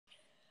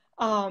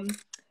um,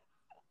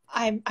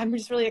 I'm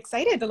just really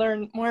excited to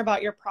learn more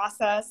about your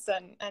process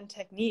and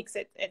techniques.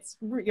 It's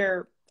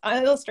your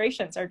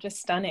illustrations are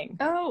just stunning.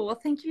 Oh, well,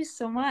 thank you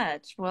so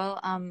much. Well,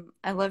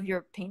 I love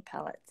your paint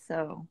palette,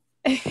 so.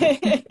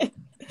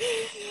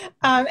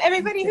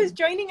 Everybody who's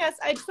joining us,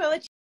 I just want to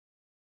let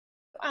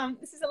you,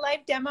 this is a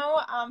live demo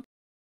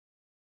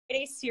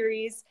Friday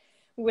series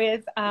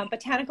with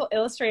Botanical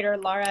illustrator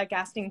Lara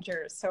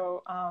Gastinger.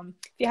 So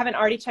if you haven't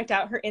already checked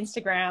out her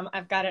Instagram,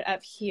 I've got it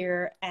up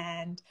here,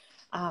 and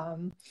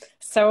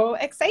so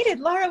excited.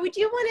 Lara, would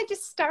you want to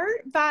just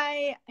start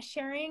by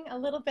sharing a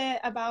little bit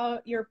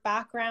about your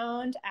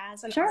background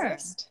as an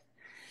artist?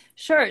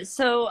 Sure.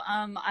 So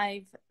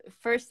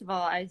first of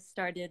all, I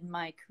started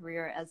my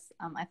career as,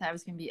 I thought I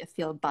was going to be a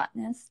field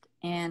botanist,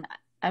 and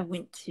I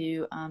went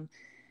to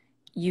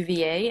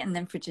UVA and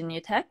then Virginia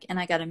Tech, and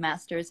I got a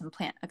master's in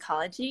plant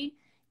ecology,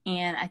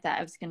 and I thought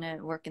I was going to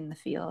work in the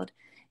field.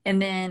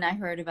 And then I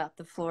heard about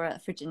the Flora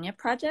of Virginia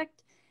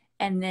project,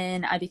 and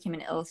then I became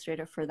an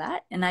illustrator for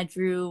that, and I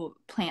drew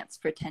plants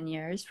for 10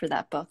 years for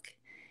that book.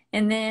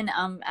 And then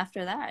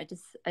after that,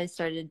 I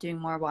started doing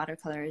more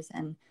watercolors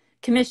and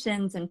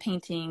commissions and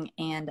painting,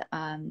 and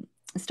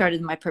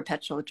started my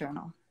perpetual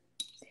journal.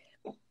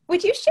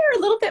 Would you share a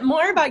little bit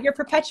more about your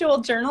perpetual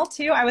journal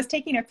too? I was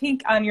taking a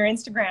peek on your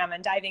Instagram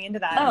and diving into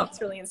that. And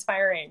it's really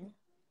inspiring.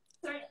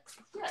 Sorry.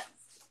 Yes.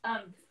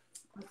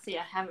 Let's see,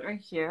 I have it right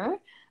here.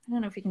 I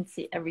don't know if you can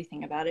see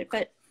everything about it,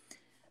 but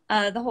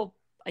the whole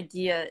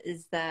idea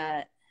is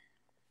that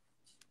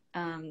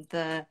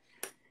the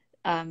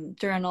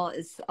journal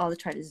is, I'll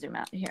try to zoom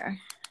out here.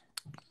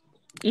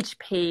 Each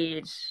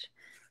page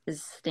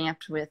is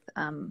stamped with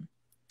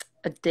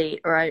a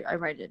date, or I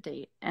write a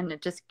date, and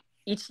it just,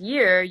 each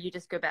year you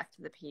just go back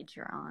to the page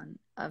you're on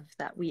of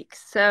that week.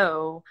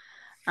 So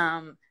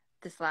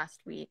this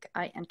last week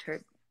I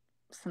entered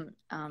some,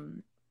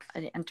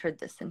 I entered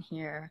this in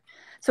here.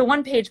 So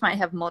one page might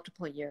have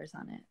multiple years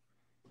on it.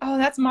 Oh,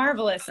 that's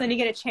marvelous. Then you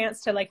get a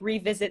chance to like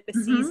revisit the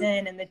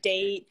season and the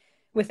date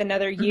with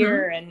another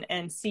year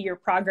and see your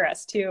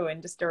progress too,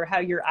 and just, or how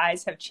your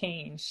eyes have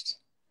changed.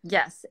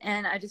 Yes.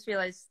 And I just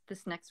realized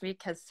this next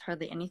week has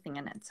hardly anything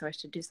in it, so I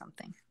should do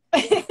something.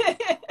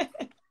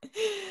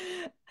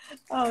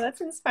 Oh,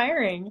 that's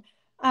inspiring.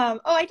 Oh,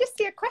 I just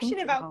see a question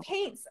about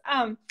paints.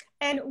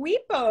 And we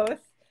both,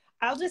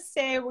 I'll just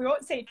say, we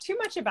won't say too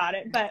much about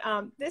it, but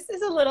this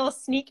is a little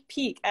sneak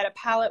peek at a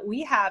palette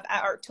we have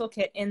at Art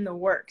Toolkit in the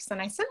works.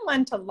 And I sent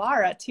one to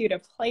Lara too to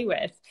play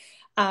with.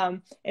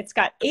 It's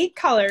got 8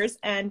 colors,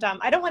 and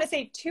I don't want to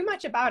say too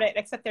much about it,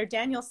 except they're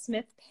Daniel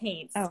Smith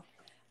paints. Oh,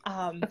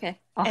 okay.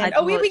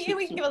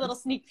 We can give a little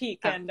sneak peek.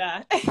 And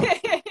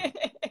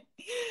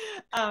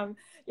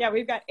yeah,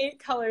 we've got 8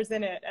 colors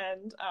in it.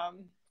 And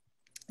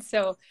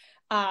so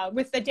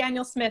with the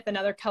Daniel Smith and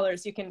other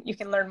colors, you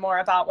can learn more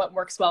about what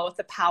works well with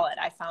the palette.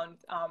 I found,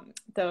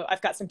 though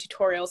I've got some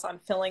tutorials on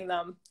filling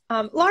them.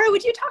 Lara,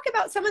 would you talk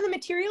about some of the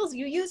materials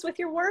you use with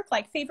your work,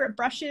 like favorite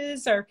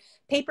brushes or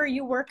paper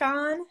you work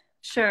on?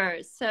 Sure.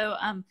 So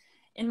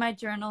in my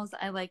journals,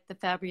 I like the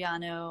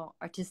Fabriano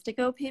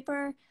Artistico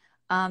paper.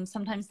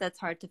 Sometimes that's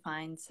hard to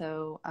find.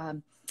 So,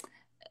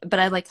 but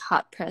I like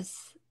hot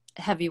press,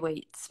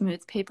 heavyweight,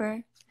 smooth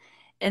paper.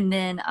 And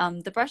then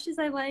the brushes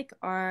I like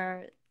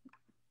are,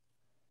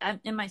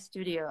 in my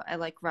studio, I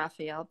like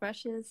Raphael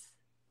brushes,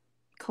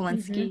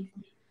 Kolinsky,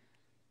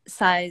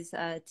 size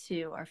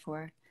 2 or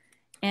 4.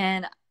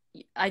 And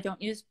I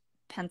don't use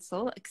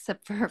pencil,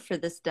 except for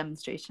this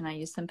demonstration. I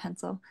use some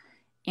pencil,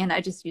 and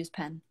I just use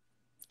pen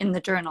in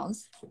the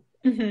journals.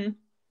 Do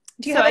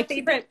you have a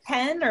favorite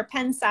pen or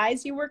pen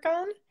size you work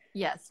on?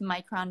 Yes,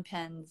 Micron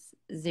pens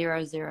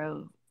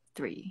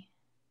 003.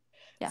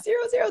 Yeah.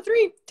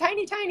 003,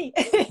 tiny, tiny.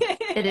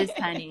 It is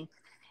tiny.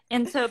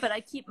 And so, but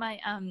I keep my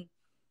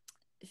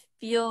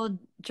field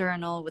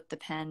journal with the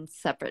pen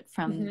separate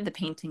from the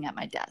painting at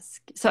my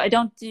desk. So I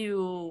won't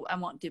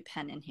do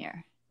pen in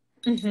here.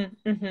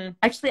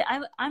 Actually,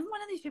 I'm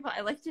one of these people,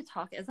 I like to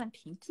talk as I'm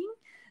painting.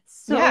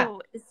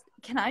 So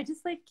can I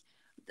just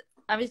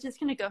I was just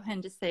going to go ahead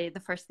and just say the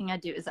first thing I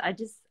do is I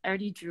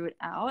already drew it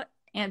out,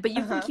 but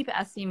you can keep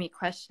asking me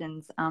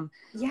questions as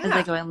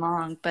I go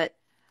along. But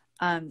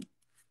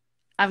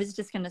I was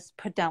just going to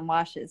put down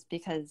washes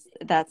because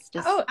that's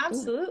just,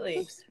 absolutely.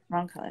 Oops,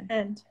 wrong color.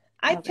 And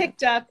I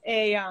picked up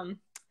a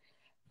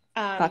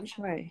bok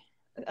choy.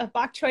 A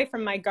bok choy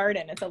from my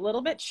garden. It's a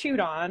little bit chewed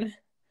on.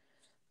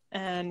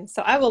 And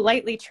so I will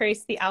lightly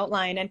trace the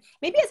outline. And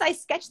maybe as I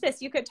sketch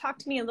this, you could talk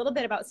to me a little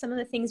bit about some of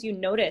the things you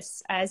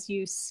notice as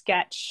you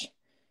sketch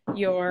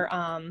your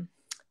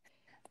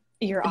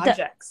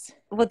objects.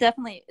 Well,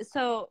 definitely.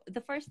 So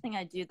the first thing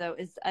I do, though,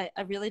 is I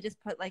really just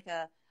put like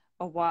a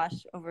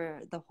wash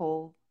over the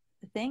whole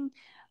thing.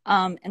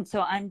 And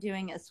so I'm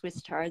doing a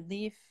Swiss chard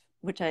leaf,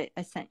 which I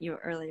sent you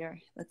earlier.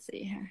 Let's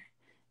see here.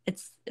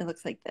 It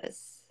looks like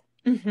this.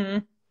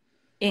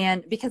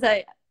 And because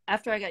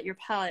after I got your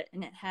palette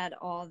and it had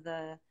all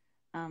the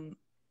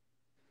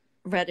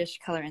reddish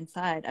color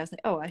inside, I was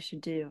like, oh, I should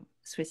do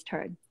Swiss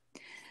chard.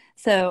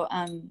 So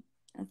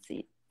let's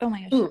see. Oh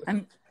my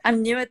gosh,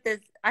 I'm new at this.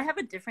 I have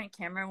a different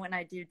camera when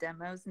I do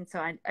demos, and so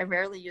I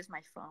rarely use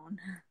my phone.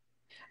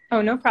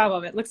 Oh, no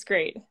problem. It looks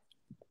great.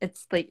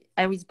 It's like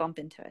I always bump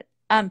into it.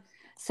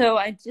 So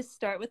I just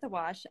start with the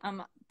wash.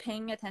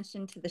 Paying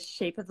attention to the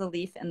shape of the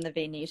leaf and the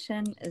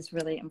venation is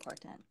really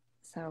important.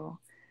 So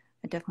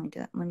I definitely do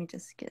that. Let me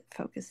just get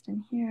focused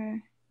in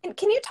here. And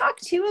can you talk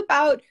too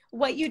about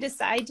what you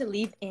decide to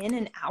leave in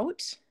and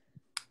out?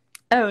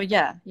 Oh,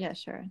 yeah,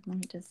 sure. Let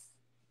me just,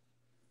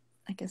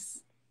 I guess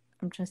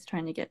I'm just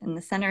trying to get in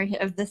the center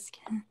of this.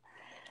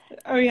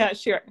 Oh, yeah,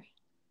 sure.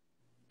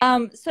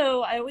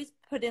 So I always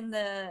put in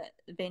the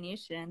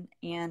venation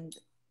and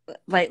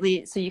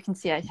lightly, so you can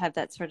see I have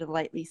that sort of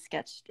lightly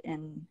sketched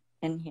in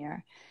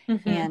here.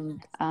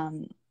 And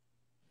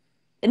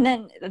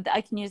then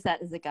I can use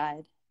that as a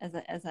guide as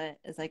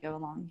I go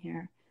along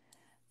here.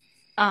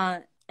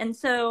 And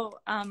so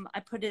I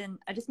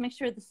just make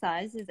sure the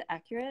size is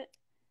accurate,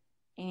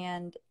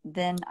 and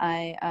then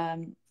I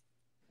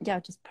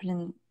just put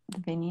in the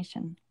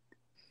venation.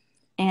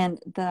 And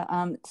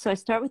so I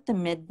start with the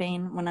mid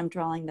vein when I'm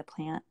drawing the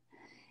plant,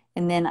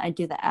 and then I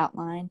do the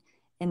outline,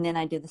 and then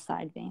I do the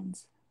side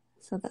veins.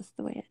 So that's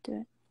the way I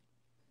do it.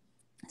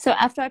 So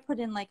after I put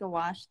in like a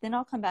wash, then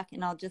I'll come back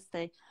and I'll just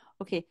say,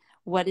 okay,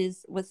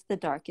 what's the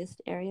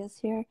darkest areas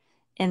here?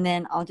 And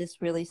then I'll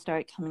just really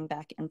start coming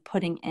back and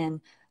putting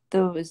in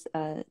those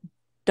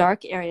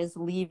dark areas,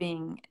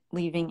 leaving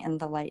in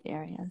the light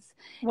areas.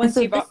 Once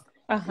you've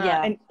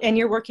and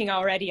you're working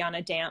already on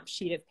a damp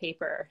sheet of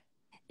paper.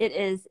 It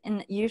is,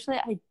 and usually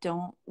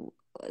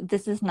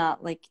this is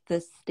not like the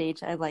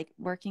stage I like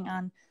working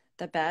on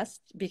the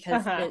best,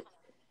 because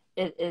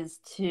it is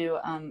too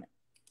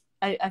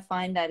I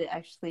find that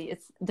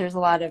there's a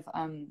lot of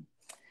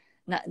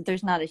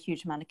there's not a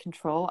huge amount of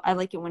control. I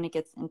like it when it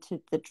gets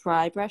into the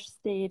dry brush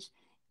stage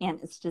and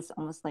it's just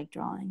almost like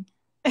drawing.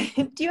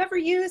 Do you ever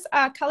use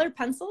colored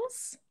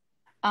pencils?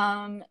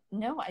 No,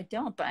 I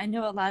don't, but I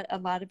know a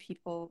lot of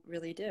people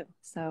really do.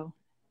 So,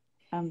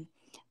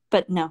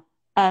 but no,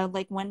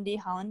 like Wendy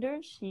Hollander,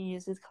 she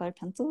uses colored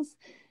pencils,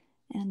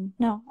 and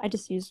no, I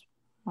just use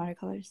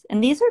watercolors.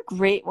 And these are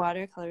great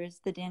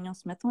watercolors, the Daniel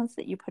Smith ones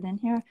that you put in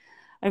here.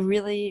 I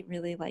really,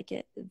 really like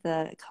it,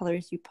 the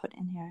colors you put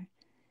in here.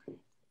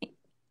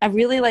 I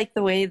really like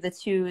the way is it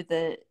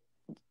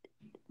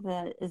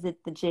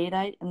the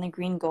jadeite and the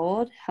green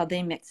gold, how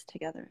they mix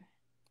together.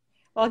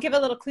 Well, I'll give a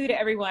little clue to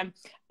everyone.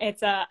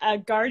 It's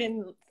a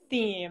garden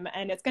theme,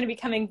 and it's going to be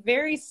coming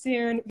very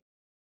soon.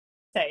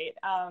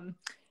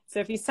 So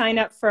if you sign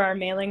up for our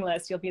mailing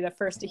list, you'll be the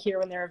first to hear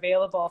when they're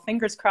available.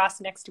 Fingers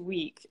crossed next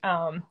week.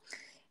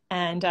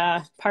 And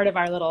part of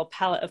our little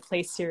Palette of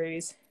Place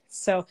series.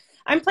 So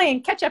I'm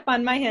playing catch up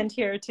on my end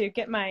here to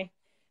get my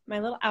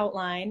little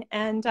outline.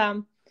 And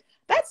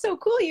that's so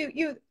cool.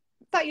 You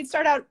thought you'd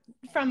start out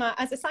from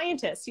as a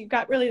scientist. You've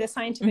got really the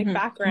scientific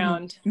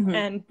background.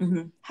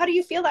 And how do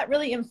you feel that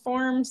really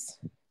informs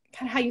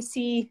kind of how you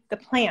see the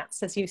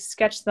plants as you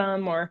sketch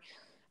them, or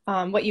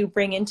what you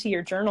bring into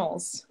your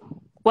journals?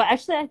 Well,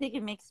 actually, I think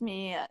it makes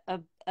me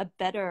a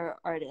better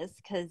artist,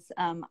 because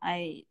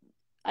I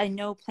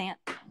know plant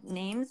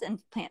names and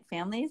plant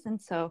families,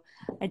 and so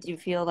I do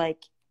feel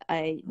like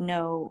I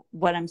know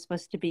what I'm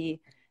supposed to be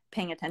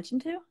paying attention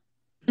to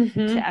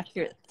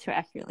to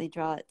accurately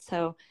draw it.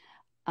 So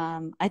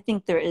I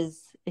think there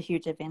is a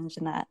huge advantage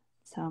in that.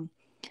 So,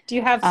 do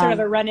you have sort of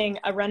a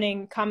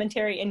running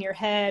commentary in your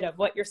head of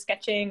what you're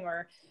sketching,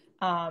 or?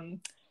 No,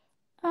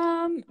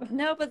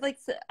 but like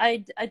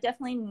I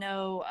definitely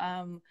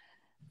know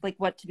like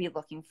what to be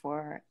looking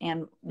for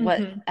and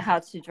how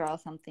to draw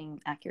something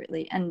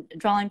accurately. And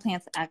drawing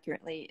plants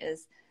accurately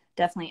is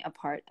definitely a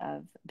part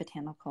of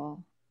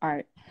botanical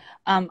art.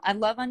 I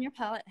love on your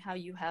palette how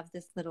you have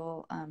this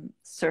little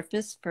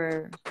surface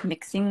for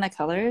mixing the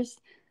colors.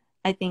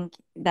 I think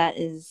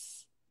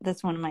that's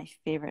one of my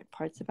favorite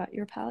parts about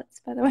your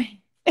palettes, by the way.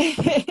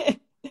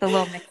 The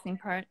little mixing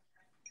part.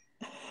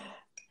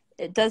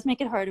 It does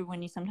make it harder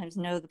when you sometimes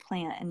know the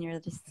plant and you're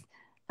just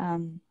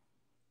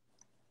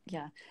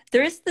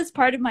there is this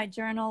part of my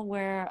journal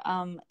where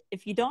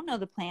if you don't know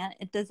the plant,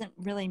 it doesn't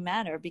really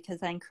matter,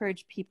 because I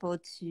encourage people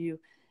to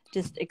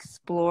just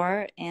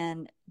explore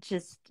and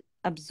just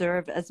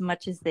observe as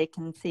much as they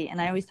can see. And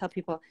I always tell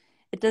people,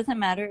 it doesn't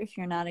matter if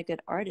you're not a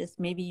good artist.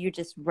 Maybe you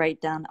just write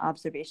down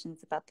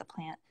observations about the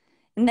plant.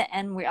 In the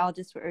end,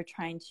 we're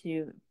trying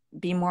to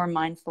be more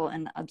mindful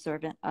and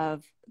observant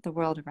of the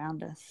world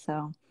around us.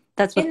 So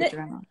that's what the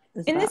journal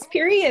is in about. This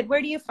period,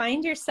 where do you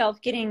find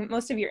yourself getting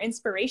most of your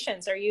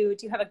inspirations? Do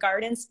you have a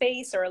garden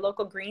space or a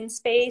local green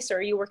space, or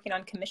are you working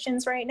on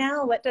commissions right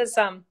now? What does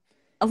a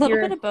little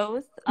bit of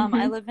both.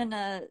 I live in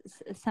a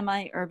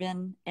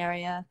semi-urban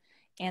area,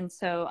 and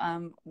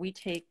so we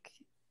take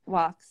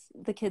walks.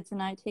 The kids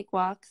and I take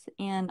walks,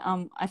 and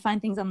I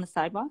find things on the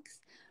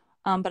sidewalks.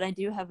 But I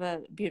do have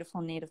a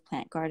beautiful native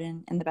plant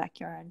garden in the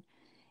backyard,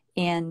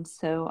 and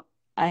so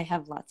I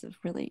have lots of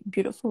really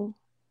beautiful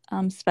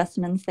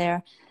specimens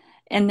there.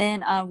 And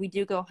then we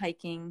do go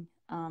hiking.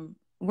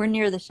 We're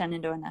near the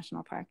Shenandoah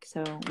National Park,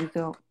 so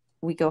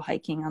we go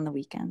hiking on the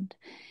weekend.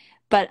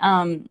 But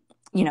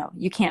you know,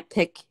 you can't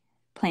pick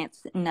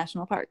plants in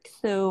national parks.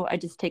 So I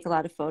just take a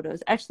lot of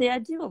photos. Actually, I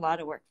do a lot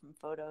of work from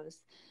photos.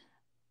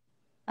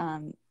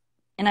 And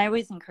I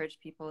always encourage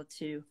people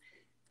to,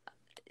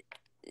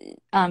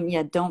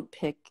 yeah, don't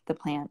pick the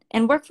plant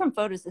and work from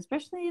photos,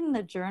 especially in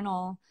the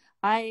journal.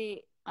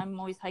 I'm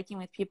always hiking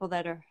with people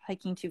that are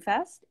hiking too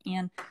fast.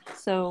 And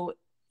so,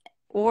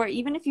 or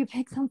even if you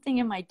pick something,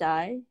 it might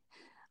die.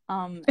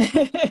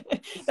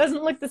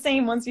 Doesn't look the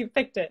same once you've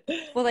picked it.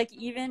 Well, like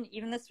even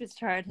the Swiss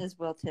chard has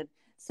wilted.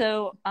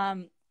 So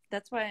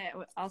that's why I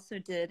also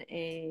did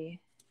I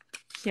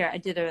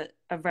did a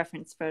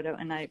reference photo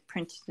and I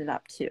printed it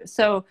up too.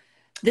 So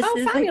this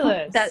is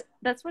fabulous.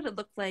 That's what it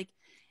looked like.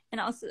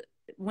 And also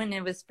when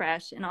it was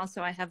fresh, and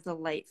also I have the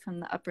light from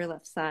the upper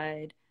left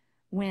side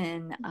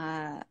when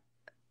I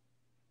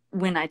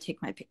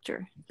take my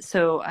picture.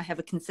 So I have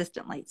a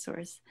consistent light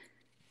source.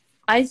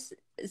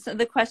 So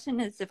the question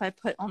is if I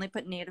only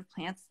put native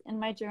plants in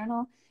my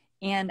journal,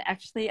 and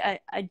actually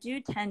I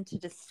do tend to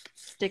just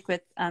stick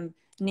with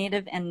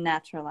native and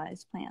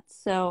naturalized plants.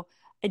 So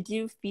I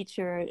do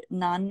feature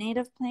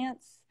non-native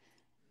plants,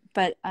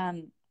 but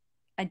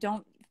I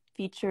don't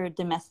feature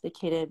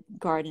domesticated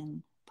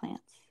garden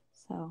plants.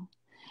 So,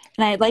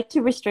 and I'd like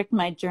to restrict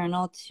my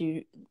journal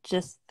to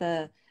just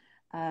the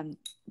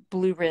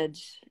Blue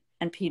Ridge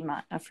and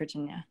Piedmont of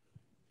Virginia.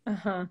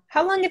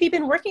 How long have you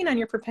been working on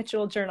your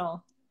perpetual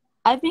journal?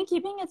 I've been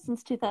keeping it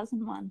since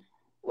 2001.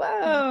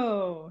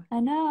 Whoa. I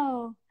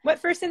know. What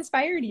first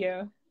inspired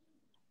you?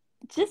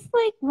 Just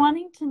like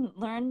wanting to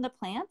learn the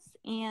plants,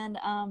 and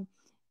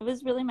it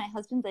was really my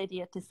husband's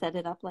idea to set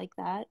it up like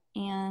that,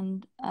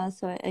 and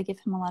so I give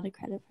him a lot of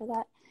credit for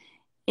that.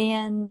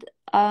 And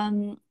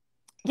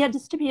yeah,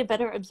 just to be a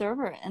better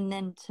observer, and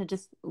then to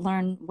just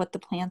learn what the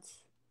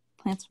plants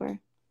were.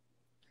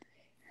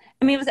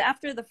 I mean, it was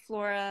after the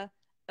Flora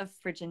of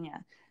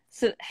Virginia.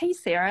 So, hey,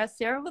 Sarah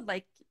would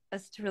like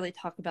us to really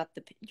talk about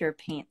your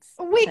paints.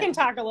 We can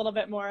talk a little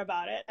bit more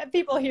about it.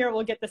 People here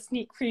will get the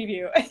sneak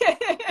preview.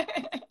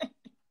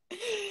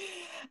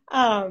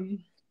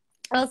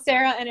 Well,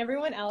 Sarah and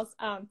everyone else,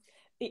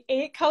 the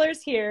 8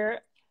 colors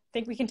here, I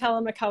think we can tell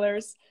them the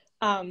colors.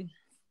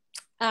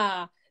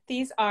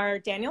 These are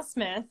Daniel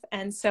Smith.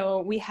 And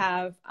so we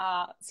have,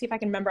 see if I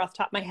can remember off the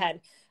top of my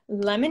head,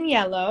 lemon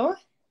yellow,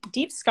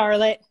 deep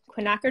scarlet,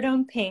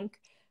 quinacridone pink,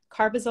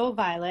 carbazole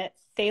violet,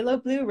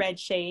 phthalo blue red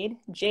shade,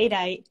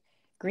 jadeite,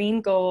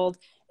 green gold,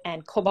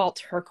 and cobalt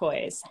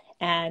turquoise.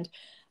 And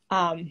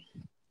I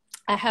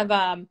have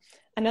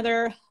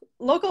another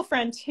local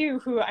friend too,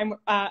 who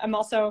I'm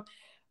also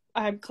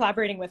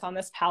collaborating with on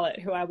this palette,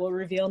 who I will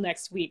reveal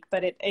next week,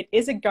 but it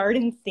is a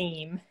garden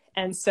theme.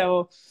 And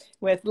so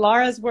with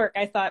Lara's work,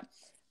 I thought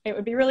it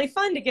would be really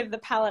fun to give the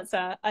palettes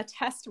a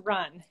test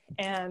run.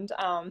 And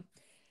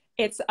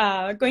it's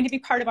going to be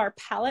part of our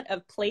Palette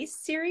of Place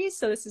series.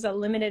 So this is a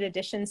limited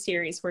edition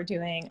series we're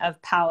doing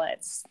of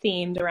palettes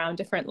themed around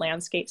different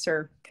landscapes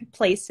or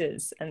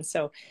places. And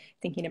so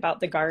thinking about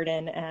the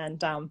garden,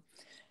 and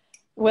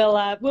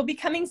will be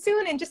coming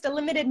soon in just a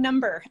limited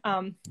number.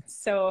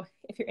 So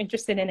if you're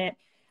interested in it,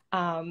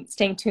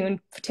 staying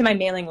tuned to my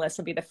mailing list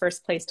will be the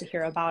first place to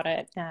hear about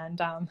it.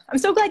 And I'm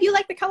so glad you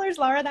like the colors,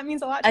 Lara. That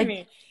means a lot to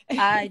me.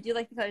 I do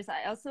like the colors.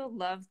 I also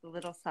love the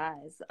little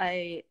size.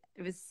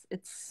 It's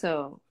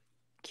so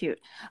cute.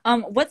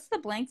 What's the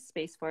blank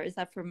space for? Is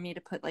that for me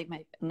to put like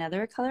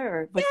another color,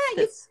 or what's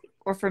this?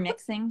 Or for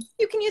mixing?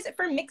 You can use it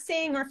for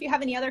mixing, or if you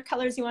have any other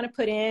colors you want to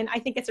put in. I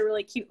think it's a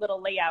really cute little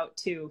layout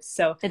too.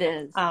 So it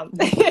is.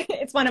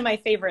 It's one of my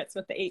favorites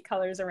with the 8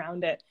 colors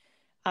around it.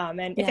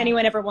 And if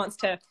anyone ever wants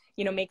to,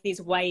 make these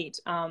white,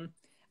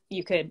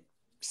 you could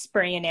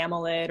spray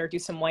enamel it or do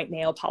some white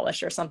nail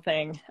polish or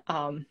something.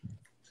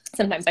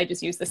 Sometimes I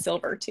just use the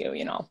silver too,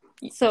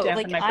 So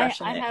like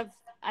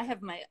I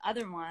have my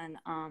other one,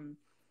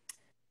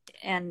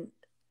 and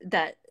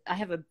that I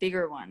have a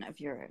bigger one of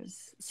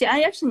yours. See,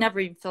 I actually never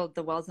even filled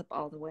the wells up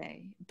all the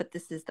way, but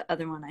this is the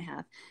other one I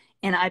have.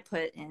 And I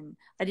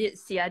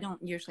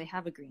don't usually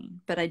have a green,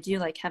 but I do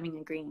like having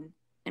a green.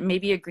 And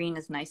maybe a green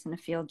is nice in a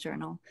field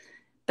journal.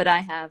 But I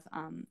have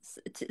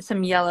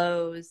some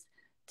yellows,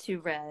 2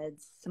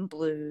 reds, some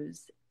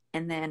blues.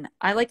 And then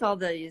I like all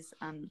these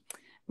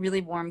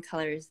really warm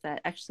colors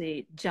that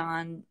actually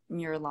John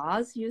Muir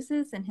Laws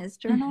uses in his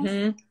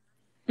journals.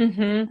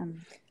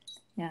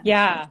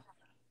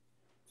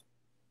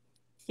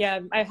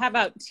 Yeah. I have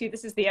out too.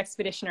 This is the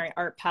Expeditionary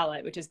Art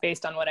Palette, which is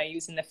based on what I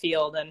use in the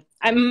field.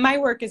 And my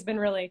work has been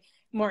really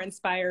more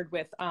inspired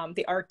with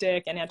the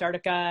Arctic and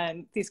Antarctica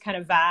and these kind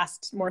of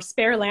vast, more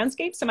spare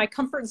landscapes. So my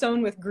comfort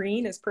zone with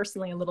green is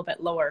personally a little bit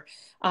lower.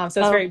 So it's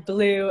very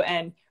blue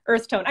and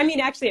earth tone. I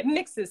mean, actually it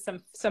mixes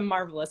some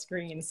marvelous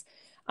greens.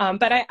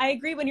 But I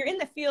agree, when you're in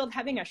the field,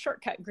 having a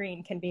shortcut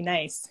green can be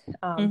nice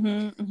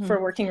for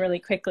working really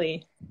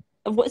quickly.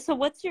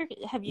 So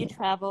have you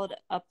traveled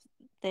up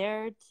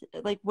there?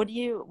 How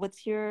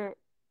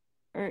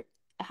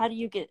do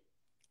you get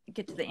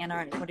to the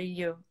Antarctic?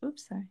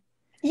 Oops, sorry.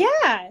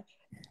 Yeah.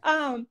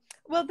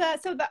 Well,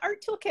 the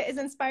art toolkit is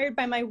inspired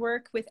by my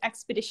work with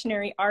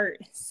expeditionary art.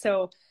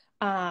 So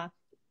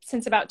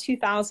since about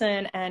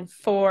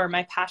 2004,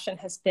 my passion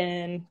has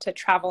been to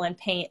travel and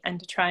paint and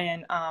to try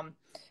and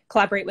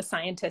collaborate with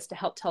scientists to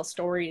help tell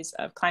stories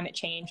of climate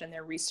change and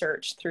their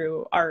research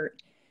through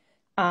art.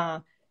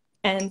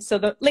 And so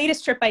the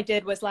latest trip I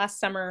did was last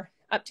summer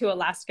up to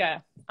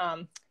Alaska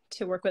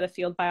to work with a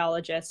field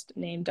biologist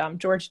named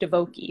George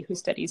DeVoke, who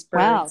studies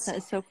birds. Wow, that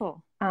is so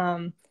cool.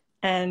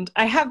 And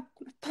I have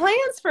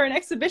plans for an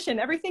exhibition.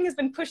 Everything has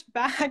been pushed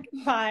back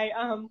by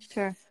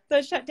Sure. the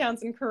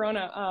shutdowns in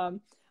Corona.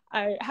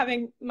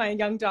 Having my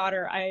young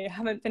daughter, I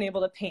haven't been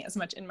able to paint as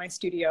much in my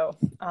studio.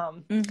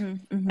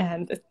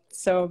 And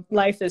so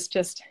life is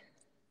just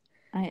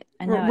I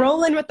know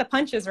rolling with the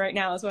punches right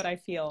now is what I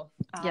feel.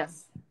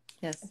 Yes.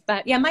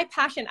 But yeah, my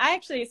passion,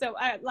 so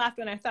I laughed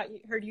when I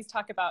heard you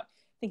talk about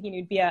thinking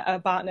you'd be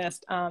a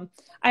botanist. I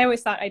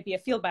always thought I'd be a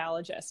field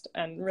biologist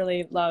and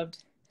really love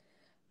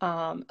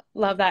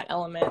that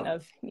element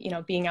of,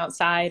 being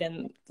outside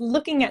and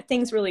looking at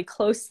things really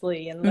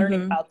closely and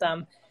learning about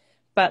them.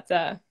 But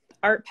the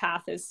art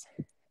path is,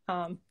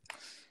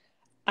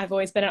 I've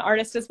always been an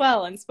artist as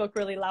well and spoke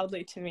really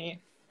loudly to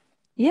me.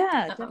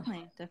 Yeah,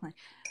 definitely.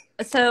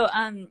 So,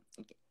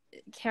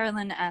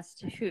 Carolyn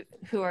asked,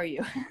 who are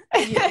you?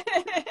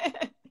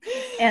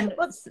 And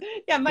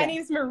my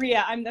name's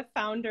Maria. I'm the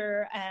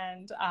founder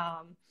and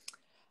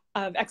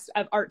of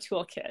Art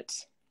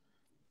Toolkit.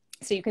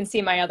 So you can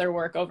see my other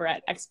work over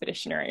at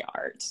Expeditionary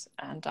Art.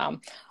 And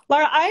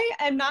Lara, I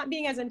am not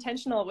being as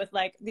intentional with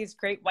like these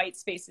great white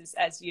spaces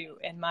as you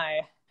in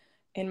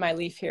my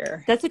leaf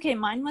here. That's okay.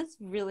 Mine was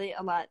really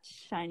a lot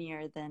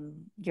shinier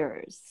than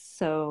yours.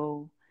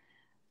 So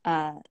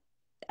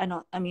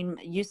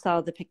you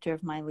saw the picture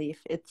of my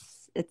leaf. It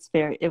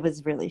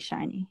was really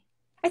shiny.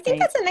 I think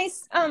that's a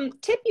nice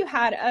tip you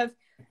had of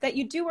that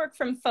you do work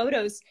from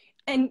photos.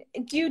 And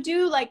do you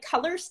do like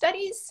color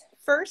studies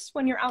first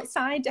when you're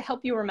outside to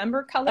help you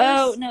remember colors?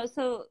 Oh, no.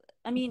 So,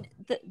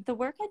 the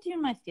work I do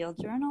in my field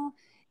journal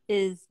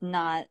is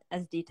not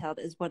as detailed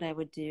as what I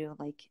would do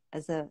like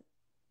as a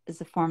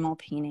formal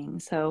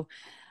painting. So,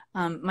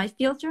 my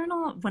field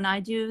journal, when I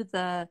do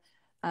the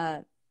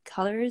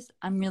colors,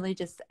 I'm really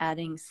just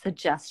adding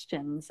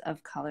suggestions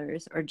of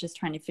colors or just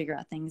trying to figure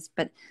out things.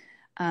 But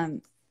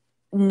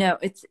no,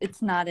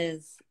 it's not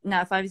as,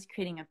 now if I was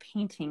creating a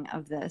painting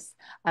of this,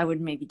 I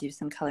would maybe do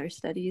some color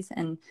studies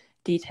and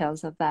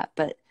details of that.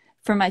 But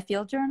for my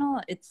field journal,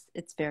 it's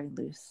very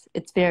loose.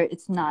 It's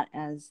not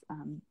as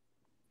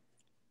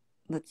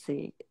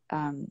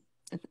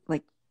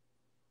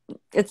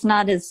it's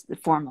not as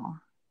formal.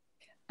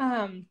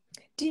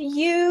 Do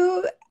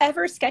you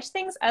ever sketch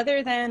things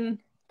other than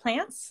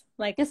plants?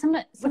 Like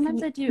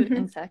sometimes I do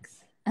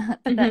insects,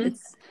 but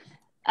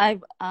I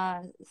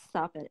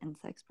stop at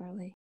insects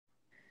probably.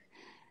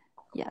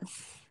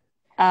 Yes.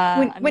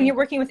 When you're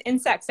working with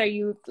insects, are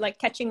you like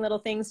catching little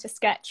things to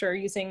sketch or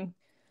using?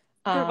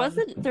 There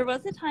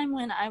was a time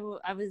when I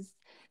was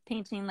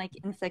painting like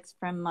insects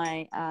from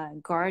my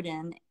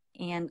garden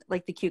and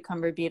like the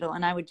cucumber beetle,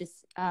 and I would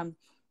just I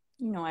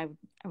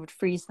would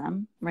freeze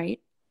them, right,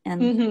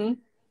 and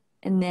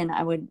then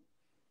I would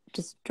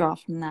just draw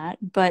from that.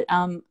 But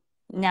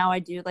now I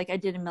do, like I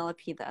did a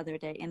millipede the other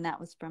day, and that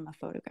was from a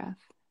photograph.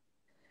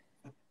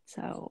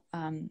 So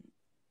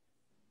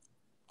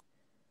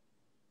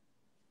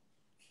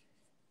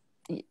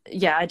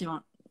yeah, I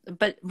don't,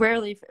 but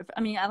rarely.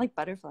 I mean, I like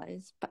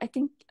butterflies, but I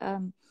think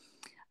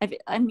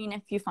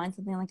if you find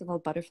something like a little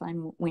butterfly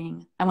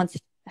wing, I once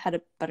had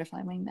a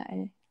butterfly wing that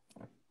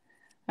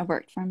I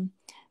worked from.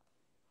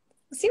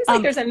 It seems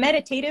like there's a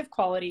meditative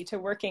quality to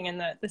working in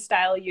the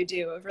style you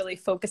do, of really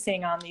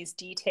focusing on these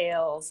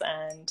details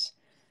and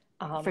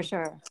for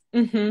sure.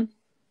 And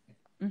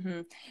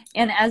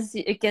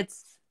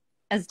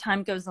as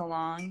time goes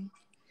along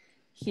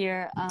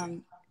here,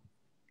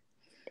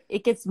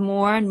 it gets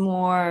more and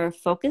more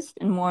focused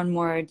and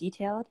more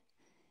detailed,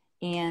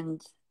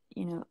 and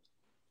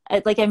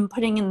I'm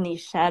putting in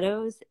these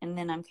shadows, and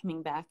then I'm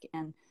coming back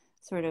and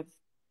sort of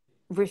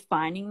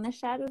refining the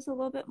shadows a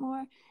little bit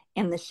more,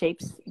 and the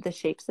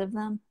shapes of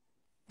them.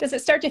 Does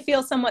it start to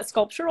feel somewhat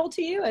sculptural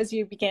to you as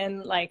you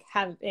begin like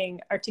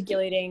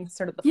articulating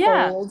sort of the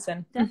folds?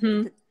 And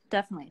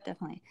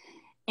definitely.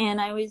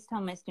 And I always tell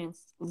my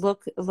students,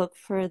 look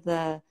for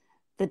the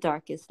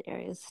darkest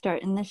areas,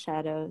 start in the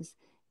shadows,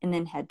 and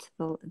then head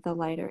to the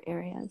lighter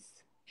areas.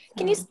 So.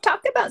 Can you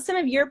talk about some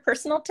of your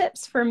personal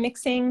tips for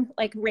mixing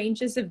like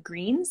ranges of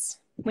greens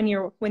when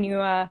you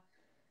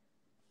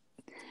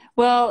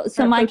well,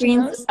 so my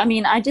greens, those? I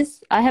mean, I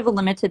have a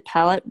limited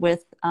palette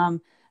with a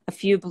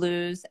few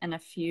blues and a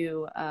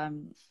few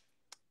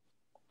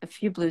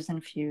blues and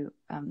a few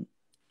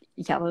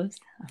yellows.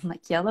 I'm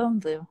like yellow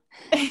and blue.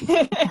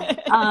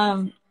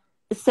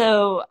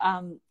 So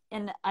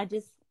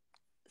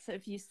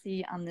if you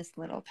see on this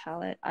little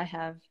palette, I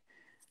have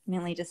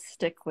mainly just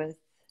stick with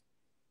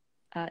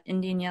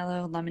Indian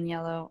yellow, lemon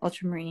yellow,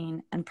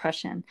 ultramarine, and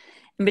Prussian.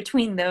 In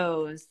between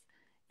those,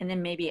 and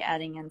then maybe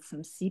adding in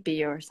some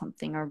sepia or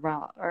something, or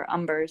raw or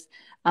umbers,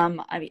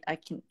 I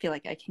can feel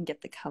like I can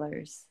get the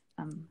colors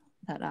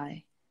that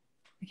I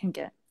can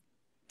get.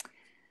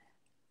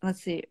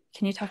 let's see,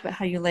 can you talk about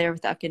how you layer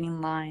without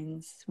getting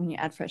lines when you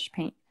add fresh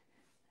paint?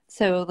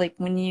 So like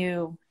when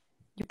you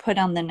put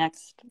on the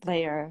next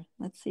layer,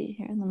 let's see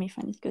here, let me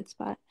find a good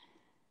spot.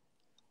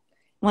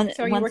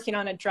 So are you working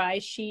on a dry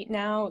sheet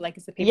now? Like,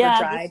 is the paper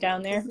dry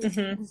down there?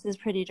 This is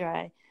pretty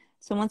dry.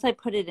 So once I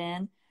put it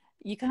in,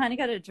 you kind of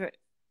got to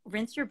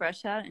rinse your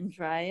brush out and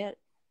dry it,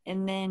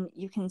 and then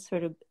you can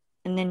sort of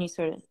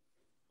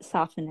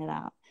soften it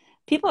out.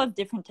 People have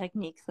different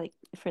techniques like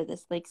for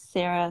this. Like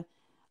Sarah,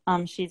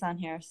 she's on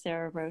here,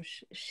 Sarah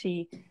Roche.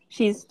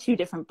 She's two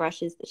different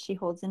brushes that she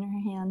holds in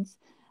her hands.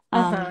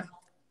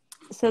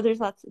 So there's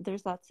lots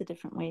of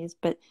different ways,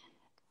 but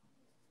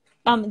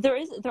there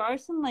are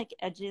some like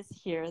edges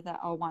here that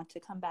I'll want to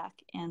come back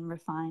and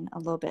refine a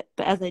little bit.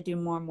 But as I do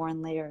more and more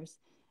in layers,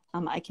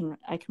 I can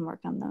work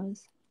on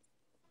those.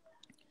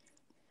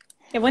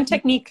 Yeah, one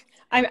technique,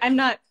 I'm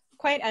not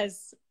quite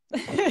as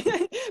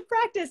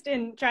practiced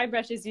in dry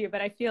brush as you,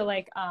 but I feel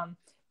like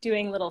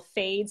doing little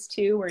fades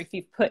too, where if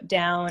you put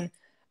down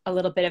a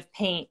little bit of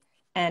paint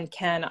and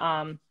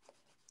can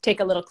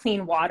take a little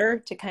clean water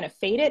to kind of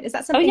fade it. Is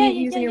that something you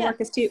use in your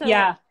work as too? So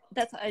yeah.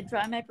 That's,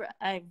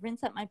 I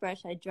rinse out my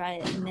brush, I dry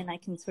it, and then I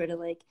can sort of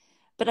like,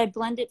 but I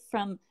blend it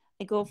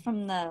I go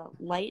from the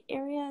light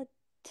area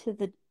to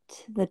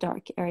the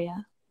dark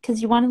area,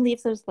 because you want to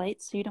leave those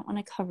lights, so you don't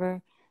want to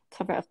cover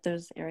up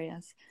those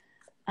areas.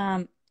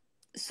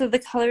 So the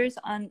colors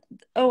on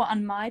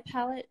my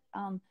palette,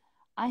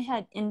 I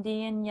had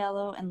Indian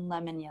yellow and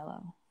lemon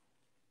yellow.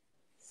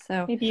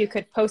 So maybe you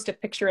could post a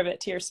picture of it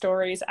to your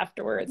stories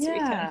afterwards, so we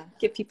can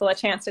give people a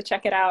chance to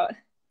check it out.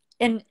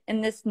 In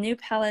this new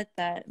palette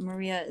that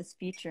Maria is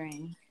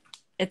featuring,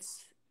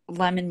 it's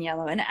lemon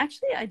yellow. And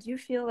actually, I do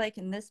feel like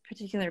in this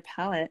particular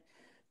palette,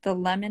 the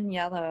lemon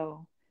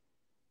yellow,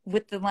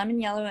 with the lemon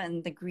yellow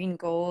and the green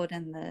gold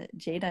and the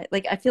jadeite,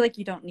 like I feel like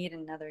you don't need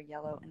another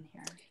yellow in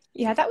here.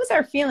 Yeah, that was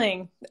our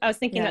feeling. I was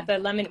thinking that the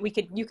lemon,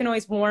 you can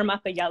always warm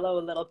up a yellow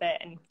a little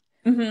bit,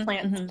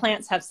 and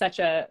plants have such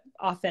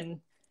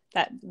often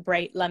that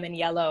bright lemon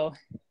yellow.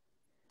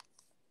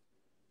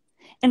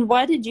 And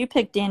why did you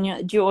pick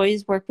Daniel? Do you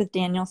always work with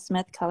Daniel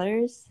Smith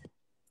colors?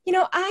 You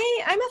know,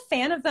 I'm a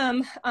fan of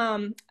them.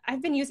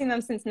 I've been using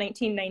them since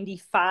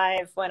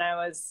 1995 when I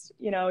was,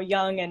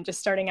 young and just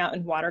starting out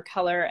in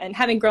watercolor,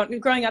 and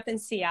growing up in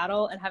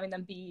Seattle and having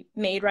them be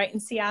made right in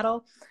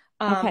Seattle.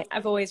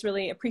 I've always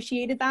really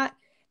appreciated that.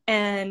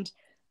 And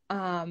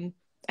I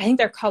think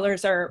their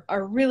colors are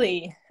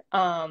really,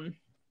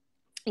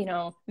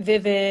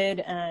 vivid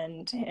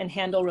and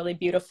handle really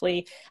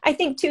beautifully. I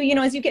think too,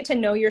 as you get to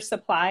know your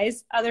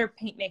supplies, other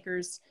paint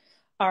makers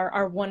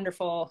are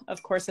wonderful,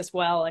 of course, as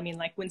well. I mean,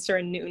 like Winsor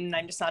and Newton,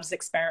 I'm just not as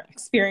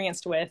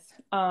experienced with.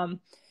 The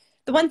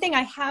one thing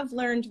I have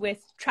learned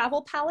with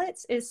travel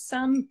palettes is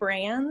some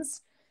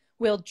brands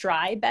will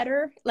dry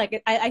better.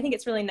 Like I think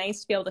it's really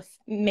nice to be able to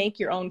make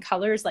your own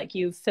colors, like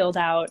you've filled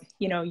out,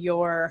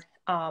 your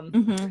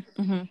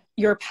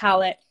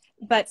palette.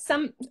 But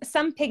some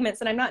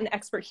pigments, and I'm not an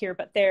expert here,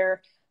 but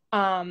they're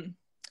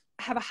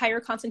have a higher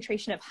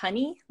concentration of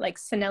honey, like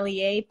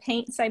Sennelier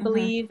paints, I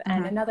believe,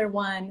 and another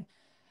one.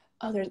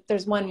 Oh,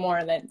 there's one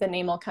more that the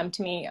name will come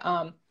to me.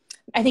 I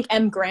think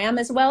M. Graham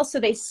as well. So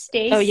they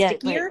stay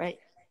stickier, right.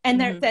 And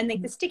then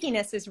the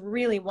stickiness is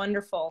really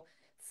wonderful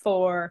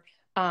for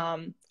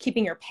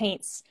keeping your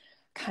paints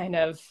kind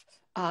of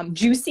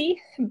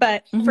juicy.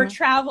 But for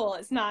travel,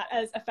 it's not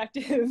as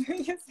effective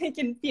because they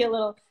can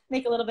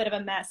make a little bit of a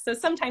mess. So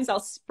sometimes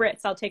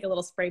I'll take a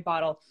little spray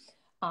bottle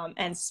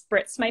and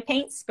spritz my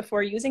paints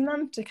before using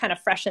them to kind of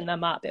freshen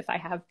them up if I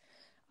have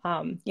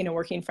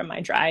working from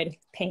my dried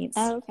paints.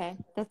 Oh, okay.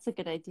 That's a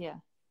good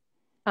idea.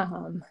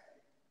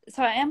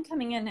 So I am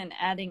coming in and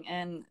adding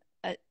in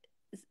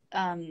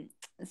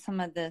some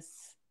of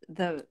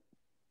the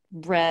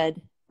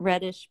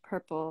reddish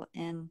purple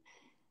in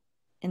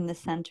the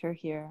center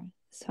here.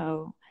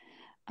 So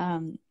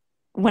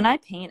when I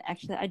paint,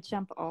 actually, I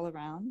jump all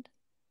around.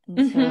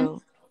 And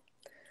so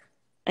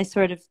I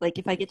sort of, like,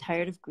 if I get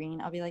tired of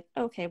green, I'll be like,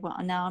 okay, well,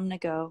 now I'm going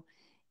to go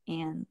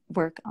and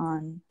work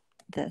on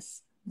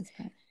this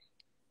part.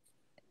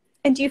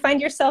 And do you find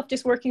yourself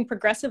just working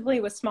progressively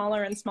with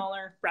smaller and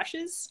smaller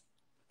brushes?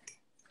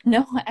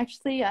 No,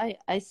 actually,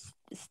 I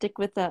stick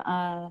with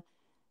I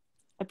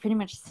pretty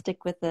much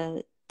stick with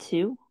the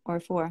 2 or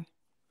 4.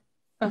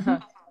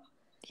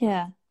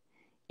 Yeah.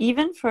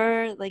 Even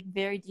for like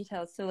very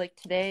detailed. So like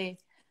today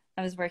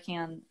I was working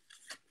on,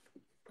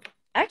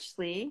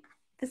 actually,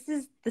 this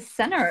is the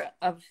center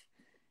of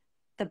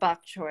the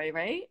bok choy,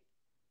 right?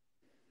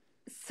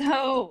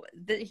 So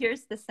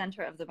here's the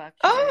center of the bok choy.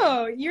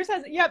 Oh, yours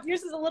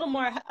is a little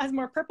more, has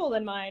more purple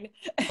than mine.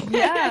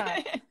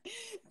 Yeah.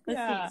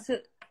 Let's see. So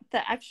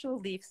the actual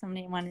leaf,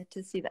 somebody wanted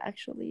to see the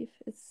actual leaf.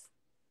 It's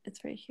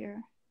right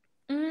here.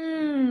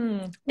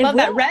 Well,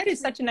 that red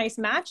is such a nice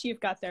match you've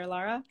got there,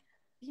 Lara.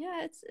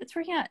 Yeah, it's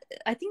working out.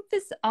 I think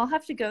I'll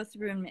have to go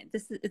through and make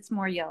it's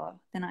more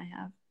yellow than I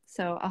have.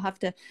 So I'll have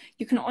to,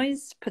 you can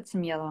always put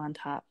some yellow on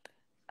top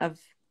of,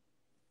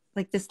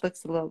 like, this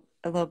looks a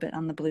little bit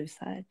on the blue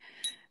side,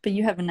 but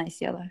you have a nice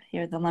yellow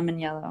here, the lemon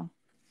yellow.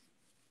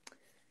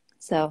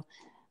 So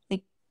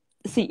like,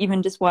 see,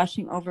 even just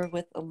washing over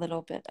with a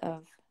little bit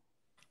of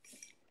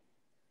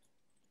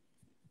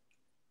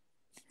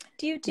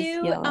Do you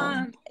do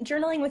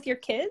journaling with your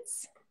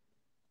kids?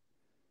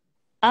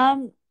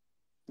 No,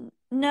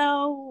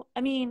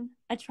 I mean,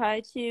 I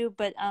try to,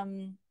 but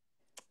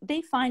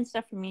they find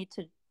stuff for me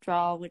to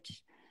draw,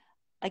 which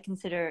I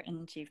consider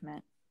an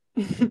achievement.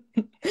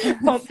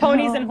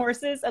 Ponies and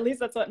horses. At least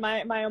that's what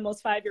my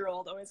almost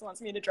 5-year-old always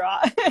wants me to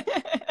draw.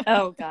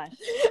 Oh gosh.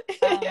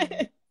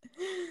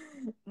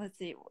 Let's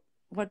see.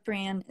 What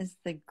brand is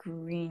the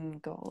green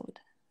gold?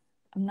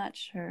 I'm not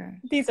sure.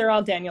 These are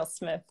all Daniel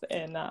Smith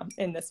in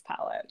this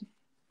palette.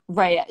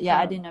 Right. Yeah.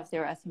 I didn't know if they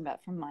were asking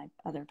about from my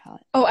other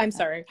palette. Oh, I'm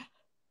sorry.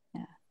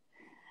 Yeah.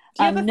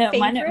 Do you have a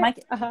favorite?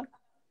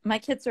 My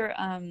kids are,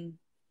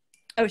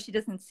 oh, she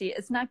doesn't see it.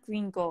 It's not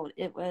green gold.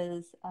 It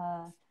was,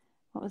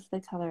 what was the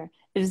color?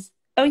 It was,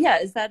 oh yeah.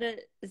 Is that a,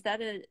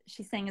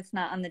 she's saying it's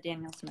not on the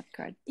Daniel Smith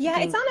card. Yeah,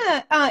 green. It's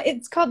on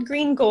it's called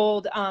green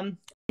gold.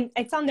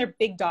 It's on their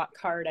big dot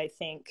card, I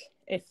think.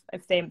 If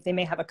they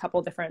may have a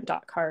couple different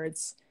dot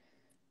cards.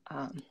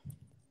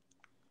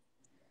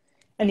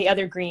 And the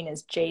other green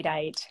is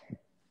jadeite.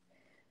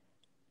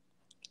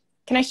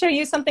 Can I show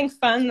you something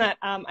fun that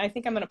I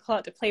think I'm going to pull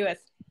out to play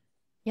with?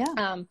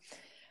 Yeah.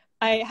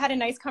 I had a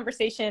nice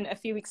conversation a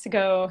few weeks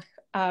ago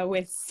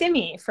with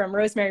Simi from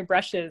Rosemary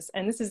Brushes,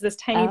 and this is this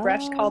tiny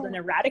brush called an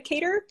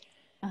eradicator,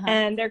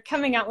 and they're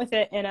coming out with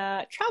it in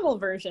a travel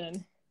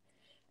version.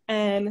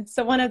 And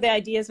so one of the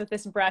ideas with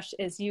this brush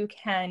is you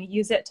can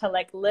use it to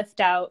like lift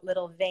out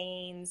little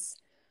veins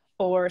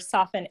or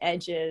soften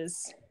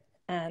edges.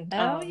 And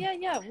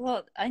yeah.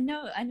 Well, I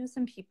know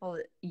some people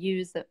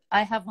use it.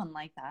 I have one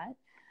like that.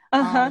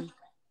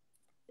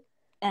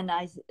 And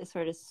I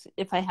sort of,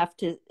 if I have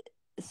to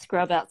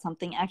scrub out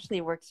something, actually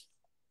it works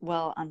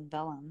well on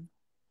vellum.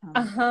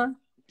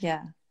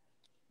 Yeah,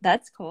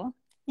 that's cool.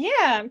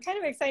 Yeah, I'm kind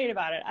of excited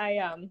about it. I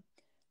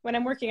when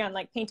I'm working on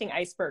like painting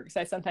icebergs,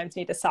 I sometimes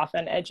need to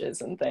soften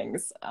edges and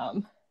things.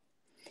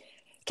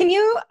 Can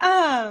you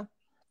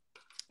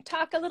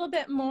talk a little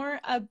bit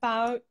more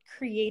about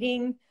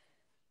creating?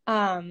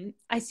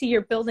 I see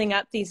you're building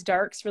up these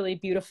darks really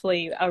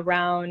beautifully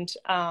around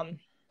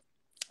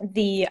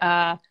the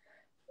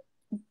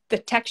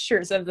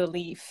textures of the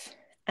leaf,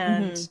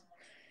 and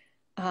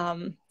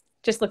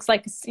just looks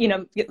like, you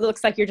know, it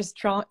looks like you're just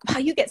drawing. Wow,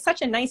 you get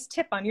such a nice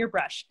tip on your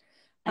brush.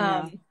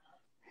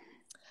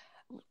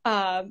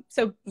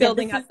 So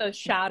building up those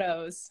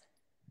shadows.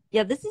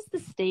 Yeah, this is the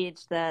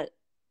stage that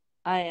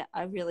I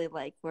really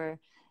like, where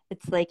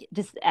it's like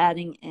just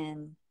adding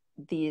in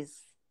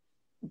these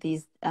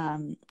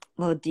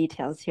little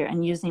details here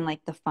and using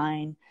like the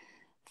fine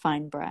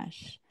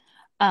brush.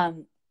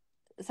 Sorry,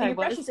 your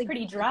brush is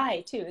pretty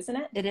dry too, isn't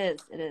it? It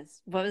is.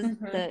 What was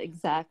the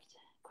exact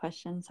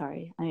question?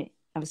 Sorry, I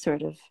was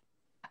sort of.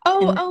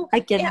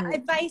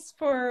 Advice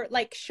for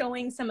like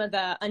showing some of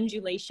the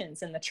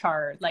undulations in the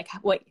chart, like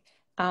what,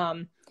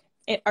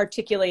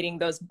 articulating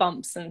those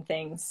bumps and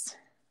things.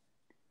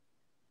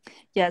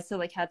 Yeah, so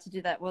like how to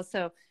do that. Well,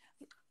 so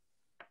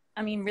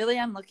I mean, really,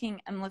 I'm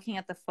looking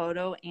at the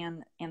photo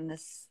and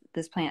this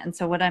plant, and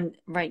so what I'm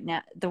right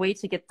now, the way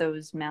to get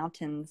those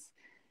mountains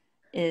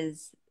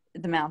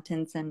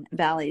and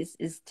valleys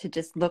is to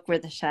just look where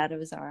the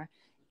shadows are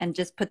and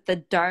just put the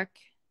dark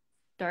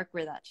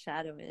where that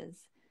shadow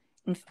is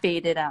and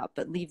fade it out,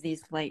 but leave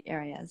these light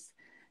areas.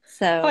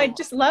 So I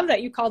just love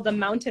that you called them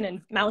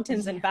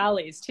mountains and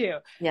valleys too.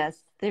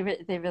 Yes, they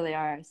really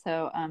are.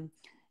 So and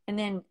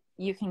then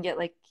you can get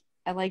like,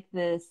 I like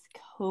this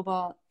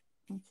cobalt,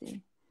 let's see,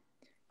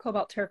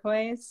 cobalt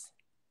turquoise.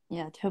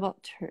 Yeah,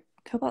 cobalt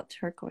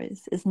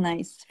turquoise is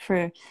nice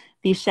for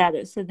these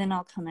shadows. So then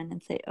I'll come in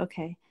and say,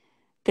 okay,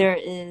 there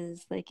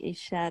is like a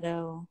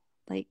shadow,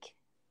 like,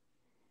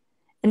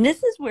 and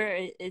this is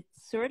where it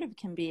sort of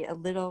can be a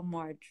little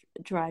more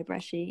dry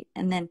brushy.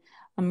 And then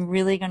I'm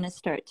really going to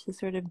start to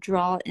sort of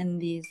draw in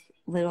these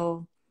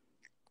little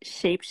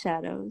shape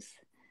shadows,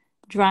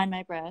 dry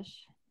my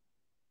brush,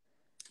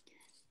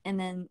 and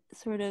then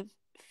sort of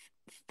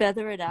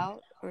feather it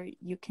out, or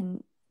you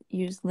can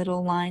use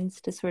little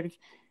lines to sort of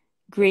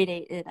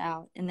gradate it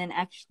out. And then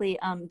actually,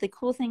 the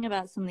cool thing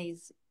about some of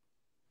these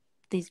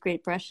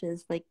great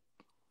brushes, like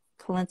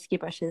Kolinsky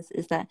brushes,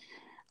 is that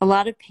a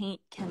lot of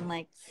paint can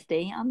like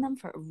stay on them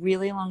for a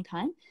really long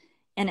time.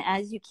 And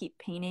as you keep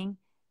painting,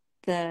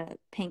 the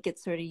paint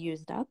gets sort of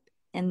used up.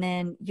 And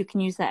then you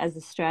can use that as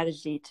a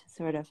strategy to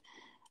sort of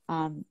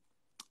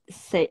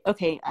say,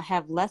 okay, I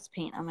have less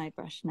paint on my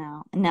brush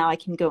now. And now I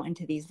can go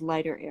into these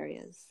lighter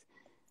areas.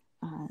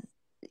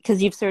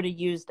 Because you've sort of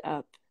used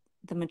up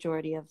the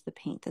majority of the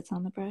paint that's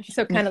on the brush.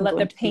 So kind of let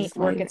the paint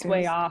work its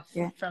way off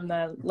from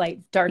the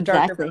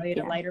darker value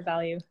to lighter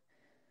value.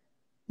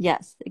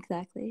 Yes,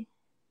 exactly.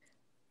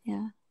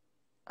 Yeah.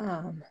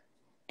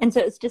 And so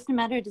it's just a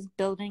matter of just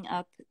building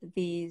up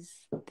these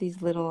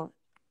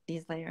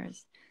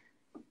layers.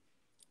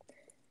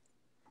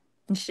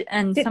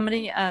 And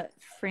somebody,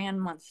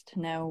 Fran, wants to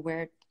know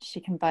where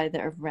she can buy the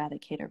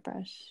eradicator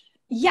brush.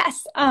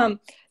 Yes.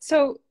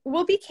 So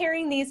we'll be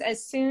carrying these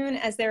as soon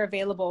as they're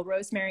available.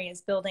 Rosemary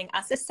is building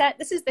us a set.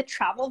 This is the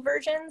travel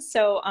version.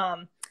 So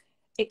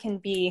it can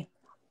be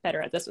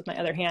better at this with my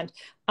other hand,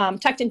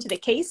 tucked into the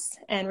case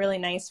and really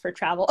nice for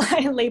travel.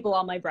 I label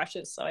all my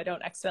brushes so I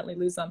don't accidentally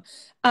lose them.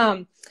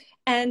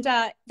 And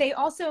they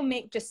also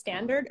make just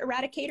standard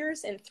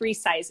eradicators in 3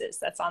 sizes.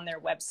 That's on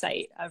their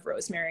website of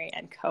Rosemary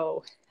and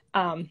Co.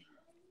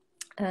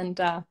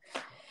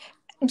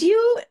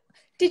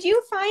 Did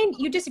you find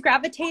you just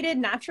gravitated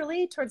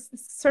naturally towards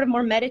this sort of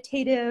more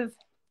meditative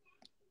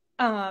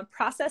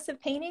process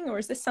of painting, or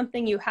is this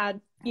something you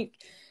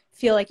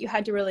feel like you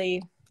had to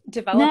really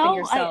develop in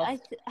yourself?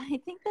 I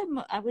think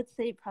that I would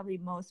say probably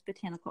most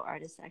botanical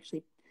artists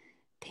actually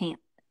paint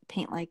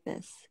like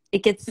this.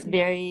 It gets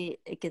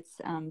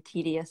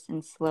tedious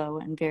and slow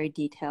and very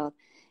detailed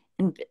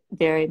and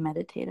very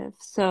meditative.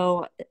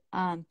 So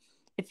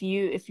if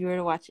you were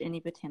to watch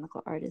any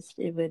botanical artist,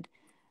 it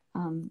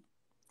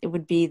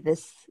would be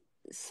this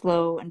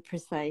slow and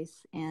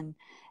precise, and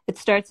it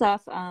starts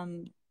off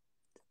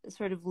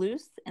sort of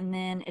loose, and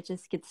then it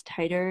just gets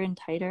tighter and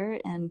tighter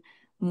and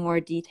more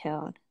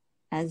detailed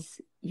as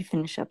you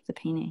finish up the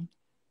painting.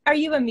 Are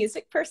you a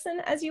music person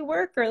as you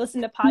work, or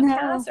listen to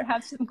podcasts, or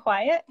have some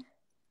quiet?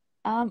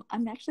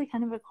 I'm actually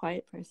kind of a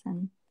quiet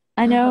person.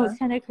 I know it's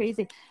kind of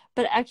crazy,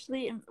 but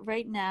actually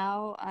right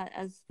now,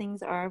 as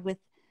things are with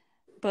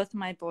both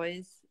my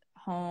boys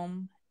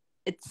home,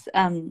 it's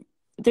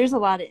there's a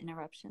lot of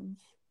interruptions.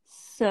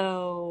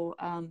 So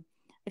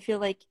I feel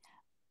like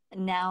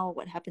now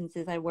what happens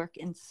is I work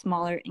in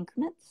smaller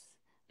increments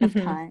of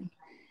time,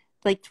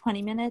 like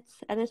 20 minutes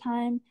at a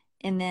time,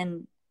 and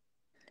then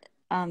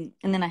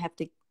I have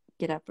to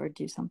get up or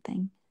do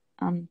something.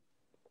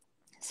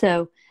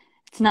 So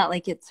it's not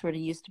like it sort of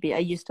used to be. I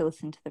used to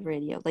listen to the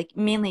radio, like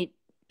mainly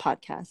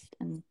podcast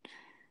and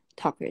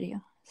talk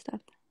radio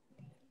stuff.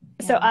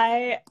 Yeah. So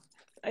I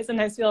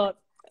sometimes feel,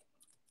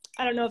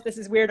 I don't know if this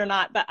is weird or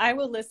not, but I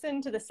will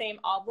listen to the same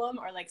album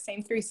or like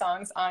same 3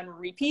 songs on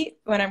repeat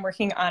when I'm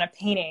working on a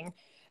painting.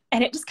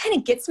 And it just kind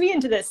of gets me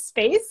into this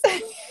space.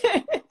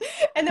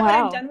 And then when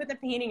I'm done with the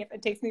painting, if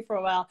it takes me for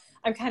a while,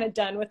 I'm kind of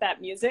done with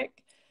that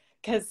music.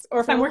 Or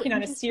if I'm working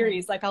on a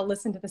series, like I'll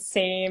listen to the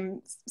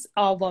same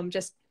album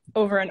just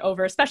over and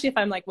over, especially if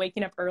I'm like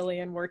waking up early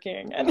and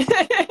working.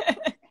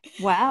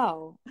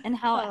 Wow. And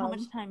how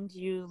much time do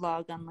you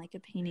log on like a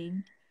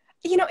painting?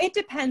 It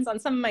depends on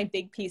some of my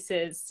big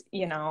pieces,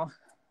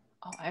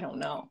 I don't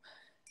know,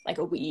 like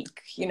a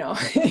week,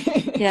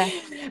 Yeah.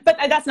 But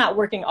that's not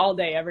working all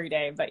day, every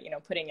day, but,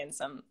 putting in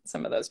some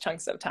of those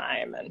chunks of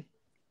time. And,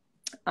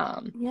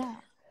 yeah.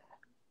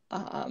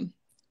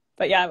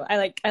 But yeah, I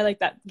like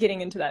that,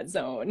 getting into that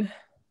zone.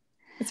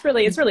 It's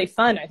really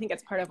fun. I think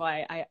it's part of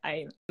why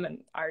I am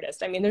an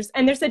artist. I mean,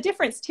 there's a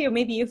difference too.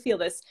 Maybe you feel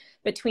this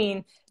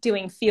between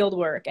doing field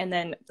work and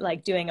then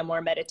like doing a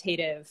more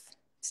meditative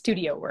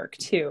studio work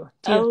too.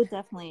 Do you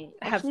definitely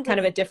have actually kind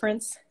of a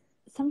difference?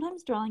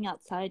 Sometimes drawing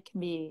outside can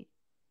be,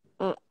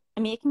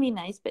 it can be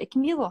nice, but it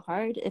can be a little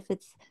hard if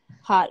it's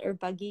hot or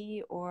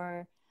buggy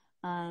or,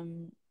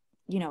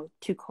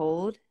 too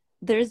cold.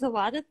 There's a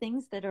lot of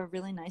things that are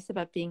really nice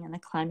about being in a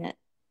climate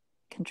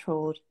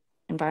controlled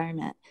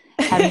environment,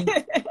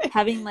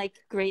 having like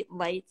great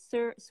light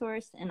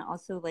source and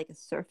also like a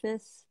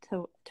surface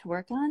to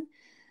work on.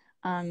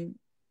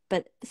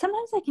 But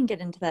sometimes I can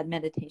get into that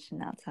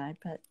meditation outside,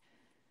 but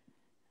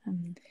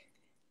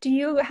do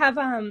you have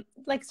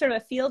like sort of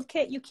a field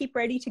kit you keep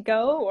ready to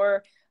go,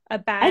 or a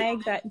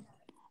bag that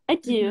I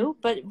do,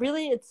 but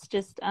really it's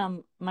just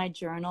my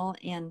journal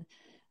and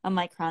the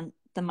micron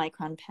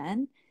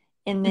pen,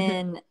 and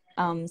then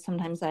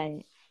sometimes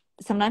I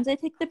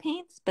take the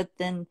paints, but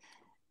then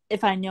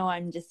if I know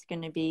I'm just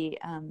going to be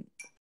and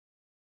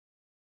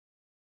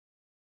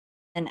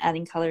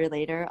adding color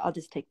later, I'll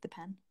just take the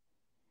pen.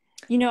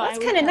 That's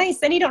kind of nice.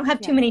 Then you don't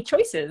have too many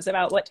choices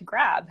about what to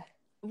grab.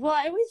 Well,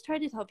 I always try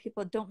to tell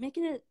people, don't make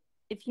it,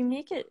 if you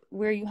make it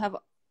where you have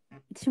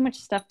too much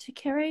stuff to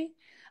carry,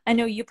 I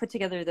know you put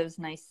together those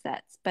nice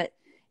sets, but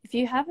if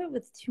you have it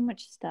with too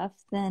much stuff,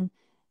 then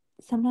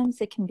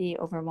sometimes it can be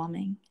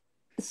overwhelming.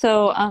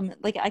 So,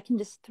 like I can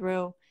just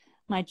throw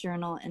my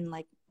journal in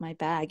like my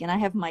bag, and I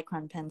have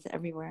micron pens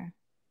everywhere.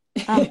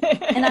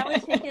 And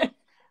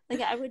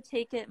I would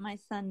take it, my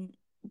son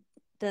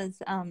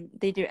does,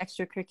 they do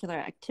extracurricular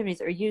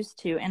activities or used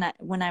to, and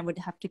when I would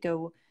have to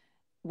go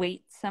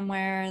wait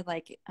somewhere,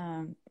 like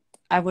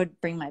I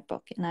would bring my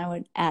book and I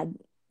would add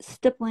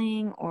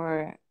stippling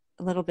or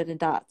a little bit of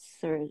dots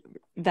or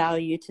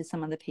value to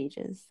some of the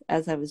pages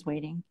as I was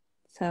waiting.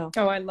 So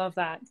I love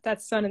that.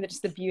 That's one of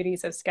just the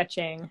beauties of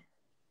sketching.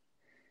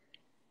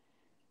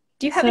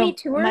 Do you have any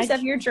tours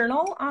of your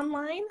journal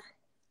online?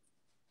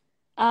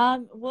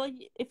 Well,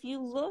 if you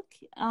look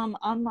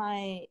on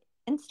my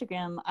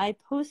Instagram, I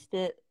post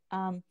it,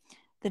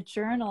 the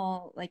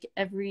journal, like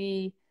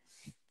every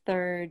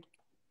third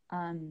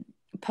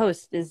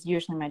post is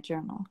usually my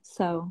journal.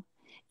 So,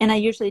 and I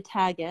usually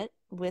tag it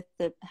with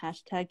the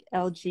hashtag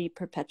LG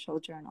Perpetual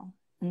Journal.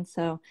 And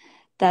so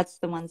that's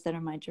the ones that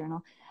are my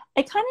journal.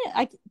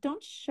 I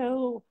don't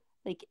show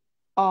like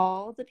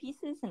all the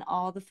pieces and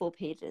all the full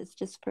pages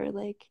just for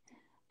like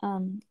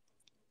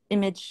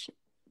image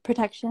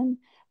protection,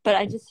 but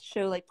I just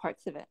show like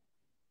parts of it.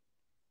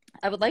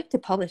 I would like to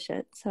publish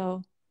it,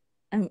 so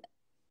I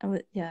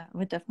would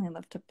definitely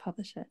love to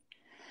publish it.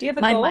 Do you have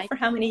a goal for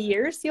how many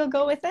years you'll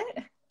go with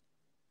it?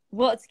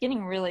 Well, it's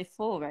getting really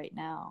full right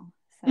now.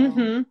 So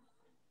Mm-hmm.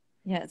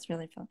 yeah, it's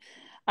really full.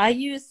 I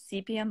use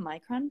CPM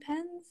micron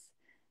pens,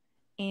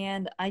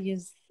 and I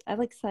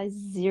like size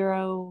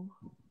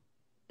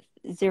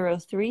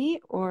 0.03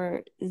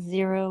 or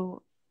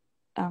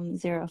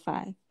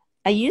 0.05.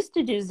 I used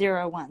to do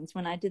 0.1s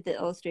when I did the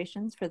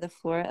illustrations for the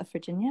Flora of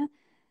Virginia.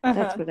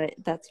 Uh-huh.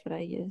 That's what I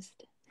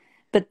used.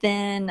 But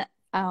then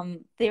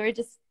they were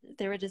just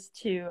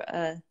too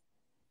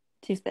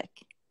thick.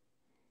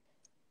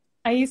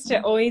 I used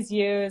to always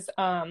use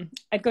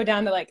I'd go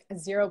down to like a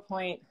 0.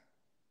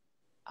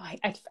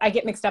 I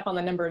get mixed up on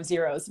the number of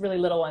zeros, really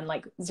little one,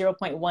 like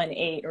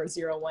 0.18 or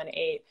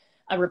 0.18.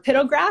 A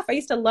rapidograph. I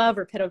used to love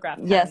rapidograph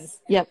pens. Yes.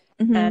 Yep.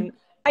 Mm-hmm. And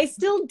I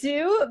still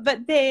do,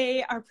 but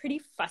they are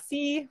pretty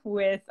fussy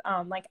with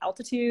like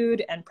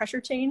altitude and pressure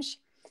change.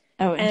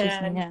 Oh,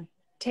 interesting. And yeah.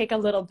 Take a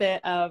little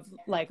bit of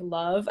like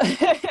love.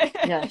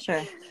 Yeah,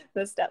 sure.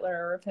 The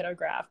Stettler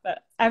rapidograph,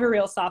 but I have a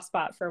real soft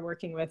spot for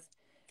working with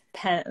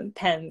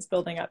pens,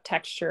 building up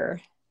texture.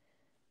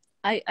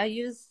 I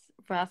use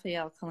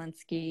Raphael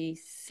Kolinsky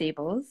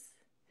Sables,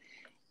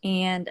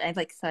 and I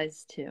like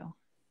size 2.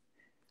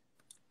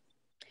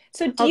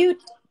 So do you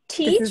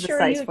teach? This is the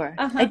size 4.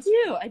 Uh-huh. I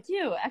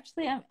do.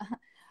 Actually,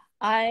 but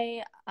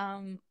I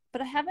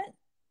haven't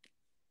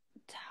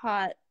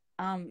taught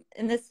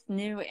in this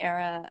new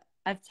era.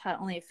 I've taught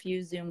only a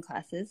few Zoom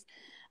classes.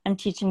 I'm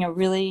teaching a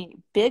really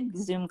big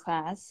Zoom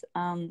class,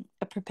 a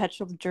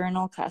perpetual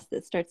journal class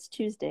that starts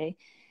Tuesday,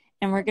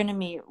 and we're going to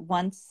meet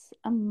once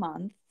a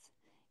month.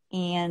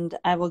 And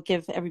I will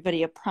give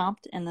everybody a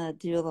prompt and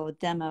do a little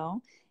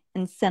demo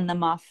and send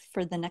them off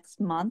for the next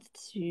month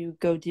to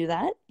go do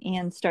that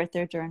and start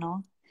their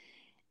journal.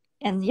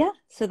 And yeah,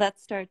 so that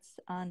starts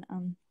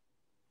on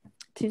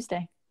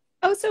Tuesday.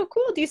 Oh, so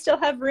cool. Do you still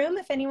have room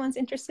if anyone's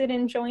interested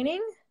in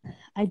joining?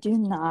 I do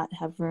not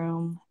have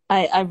room.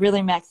 I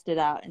really maxed it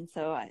out. And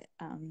so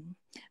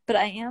but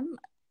I am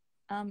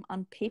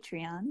on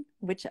Patreon,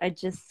 which I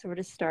just sort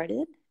of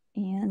started.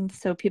 And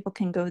so people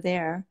can go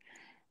there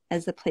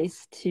as a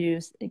place to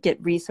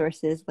get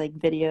resources like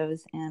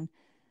videos and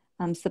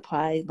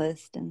supply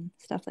list and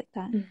stuff like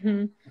that.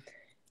 Mm-hmm.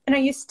 And are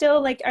you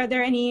still are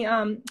there any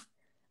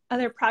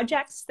other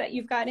projects that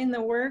you've got in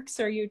the works?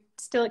 Or are you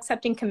still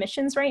accepting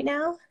commissions right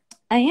now?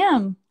 I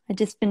am. I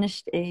just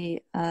finished a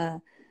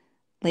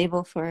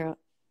label for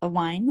a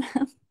wine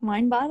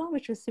bottle,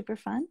 which was super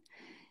fun.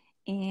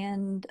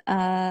 And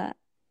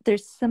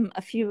there's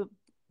a few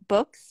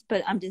books,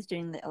 but I'm just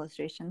doing the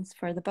illustrations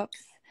for the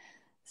books.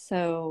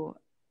 So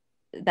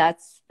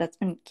that's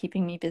been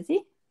keeping me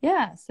busy.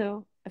 Yeah,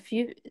 so a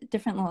few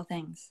different little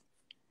things.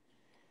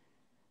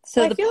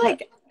 So I feel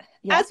like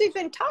as we've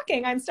been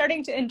talking, I'm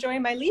starting to enjoy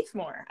my leaf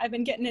more. I've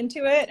been getting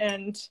into it,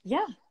 and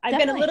yeah, I've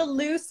been a little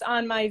loose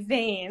on my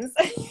veins.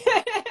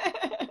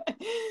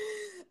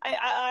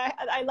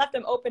 I left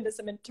them open to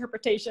some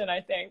interpretation,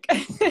 I think.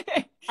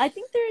 I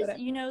think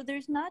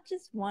there's not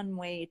just one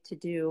way to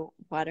do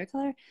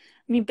watercolor. I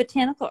mean,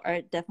 botanical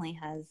art definitely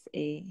has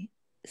a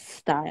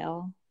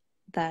style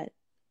that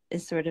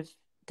is sort of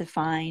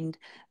defined,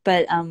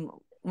 but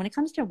when it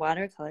comes to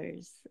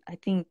watercolors, I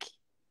think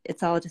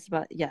it's all just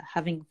about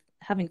having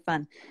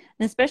fun.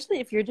 And especially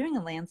if you're doing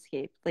a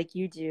landscape like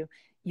you do,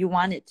 you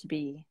want it to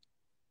be,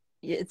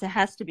 it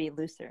has to be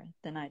looser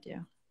than I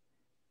do.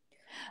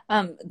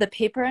 The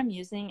paper I'm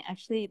using,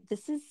 actually,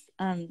 this is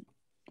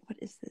what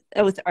is it?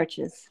 Oh, it's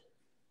Arches.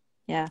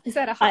 Yeah. Is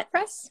that a hot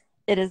press?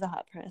 It is a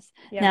hot press.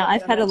 Yeah, now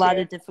I've had a lot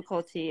of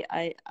difficulty.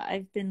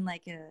 I've been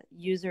like a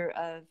user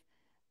of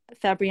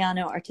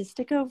Fabriano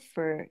Artistico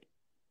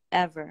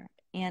forever,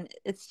 and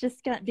it's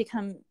just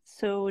become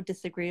so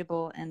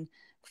disagreeable and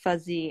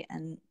fuzzy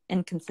and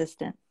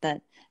inconsistent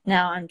that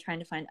now I'm trying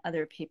to find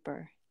other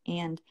paper.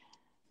 And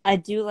I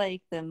do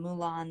like the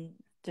Moulin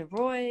de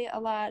Roy a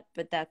lot,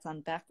 but that's on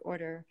back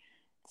order.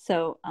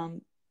 So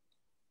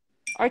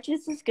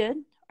Arches is good.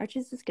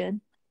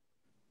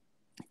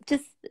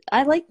 Just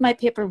I like my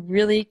paper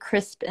really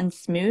crisp and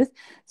smooth,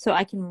 so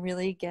I can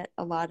really get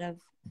a lot of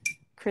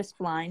crisp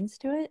lines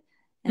to it.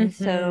 And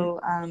so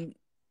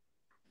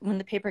when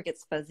the paper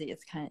gets fuzzy,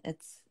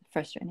 it's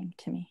frustrating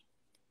to me.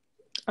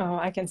 Oh,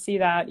 I can see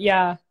that.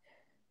 Yeah.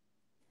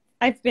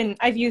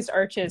 I've used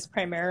Arches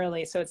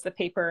primarily, so it's the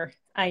paper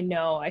I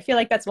know. I feel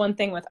like that's one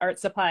thing with art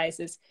supplies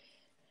is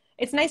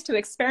it's nice to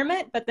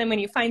experiment, but then when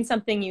you find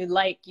something you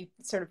like, you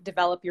sort of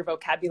develop your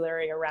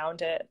vocabulary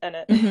around it,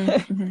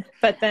 and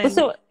but then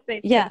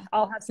they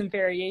all have some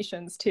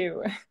variations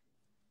too.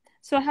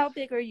 So how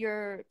big are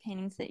your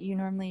paintings that you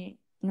normally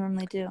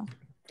do?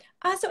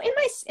 So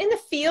in the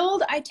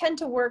field, I tend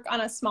to work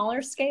on a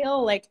smaller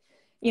scale,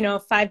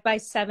 5 by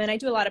 7. I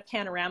do a lot of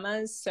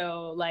panoramas,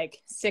 so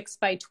like 6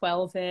 by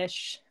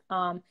 12-ish.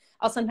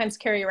 I'll sometimes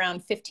carry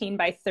around 15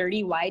 by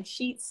 30 wide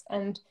sheets.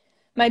 And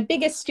my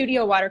biggest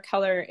studio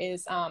watercolor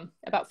is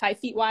about 5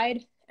 feet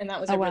wide. And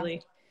that was Oh, a wow.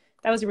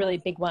 really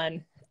big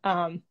one.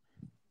 But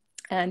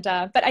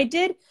I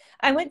did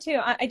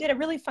a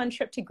really fun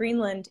trip to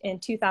Greenland in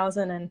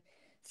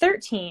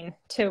 2013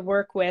 to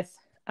work with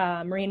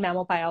a marine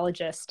mammal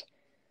biologist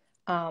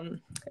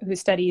who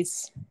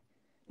studies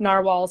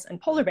narwhals and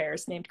polar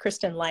bears named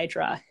Kristen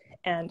Lydra.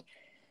 And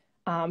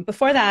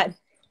before that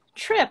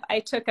trip, I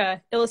took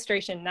a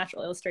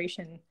natural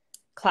illustration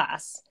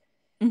class,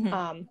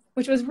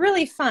 which was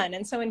really fun.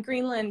 And so in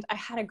Greenland, I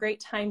had a great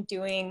time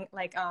doing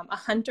a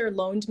hunter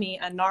loaned me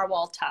a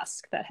narwhal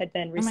tusk that had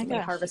been recently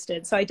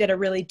harvested. So I did a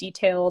really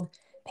detailed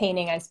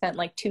painting. I spent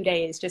like 2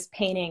 days just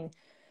painting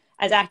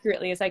as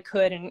accurately as I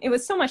could. And it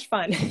was so much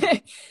fun.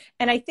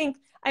 And I think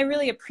I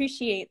really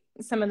appreciate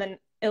some of the,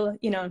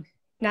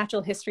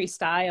 natural history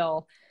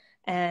style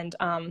and,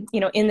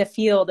 in the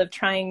field of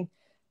trying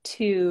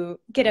to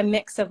get a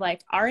mix of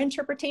like our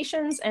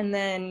interpretations and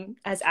then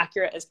as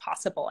accurate as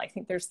possible. I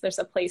think there's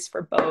a place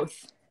for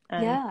both.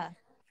 Yeah,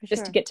 for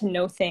just sure. to get to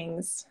know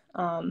things.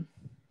 So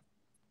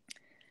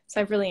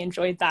I've really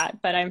enjoyed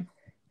that, but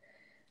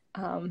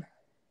I'm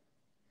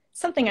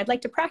something I'd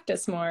like to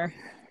practice more.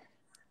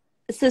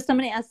 So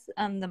somebody asked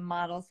the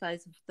model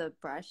size of the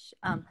brush.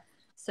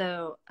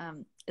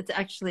 It's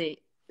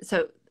actually,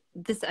 so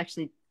this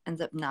actually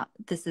ends up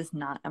this is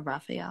not a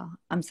Raphael.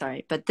 I'm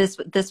sorry, but this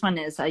one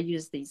is. I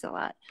use these a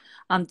lot.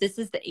 This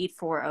is the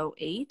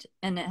 8408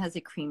 and it has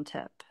a cream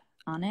tip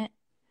on it,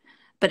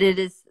 but it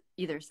is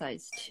either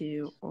size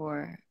 2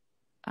 or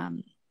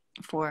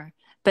 4.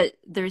 But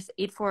there's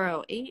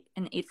 8408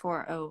 and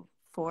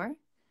 8404,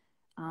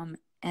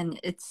 and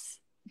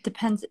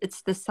depends.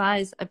 It's the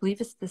size. I believe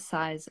it's the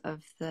size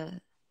of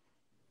the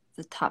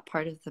top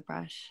part of the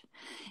brush.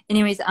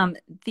 Anyways,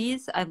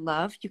 these I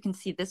love. You can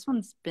see this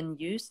one's been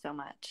used so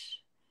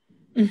much.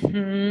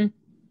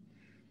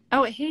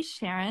 Oh, hey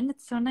Sharon,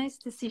 it's so nice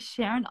to see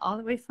Sharon all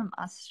the way from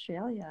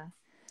Australia.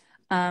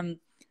 So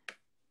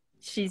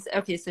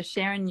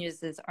Sharon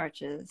uses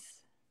arches.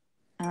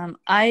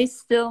 I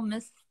still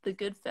miss the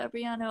good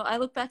Fabriano. I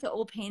look back at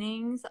old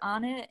paintings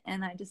on it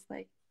and I just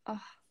like,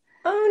 oh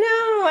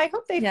no, I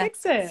hope they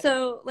fix it.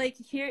 So like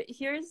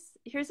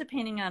here's a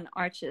painting on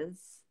arches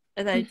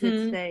that I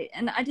did today,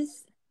 and I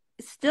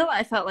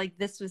felt like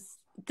this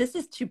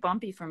is too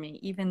bumpy for me,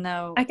 even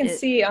though I can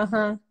see,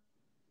 But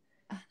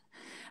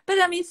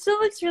I mean, it still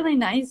looks really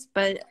nice,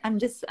 but I'm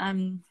just a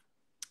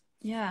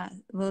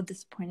little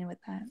disappointed with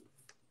that.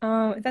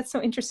 Oh, that's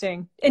so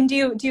interesting. And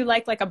do you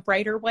like a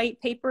brighter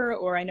white paper,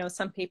 or I know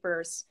some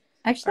papers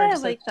actually are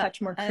just I like a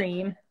touch more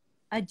cream.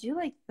 I do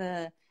like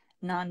the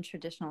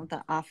non-traditional,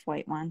 the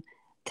off-white one,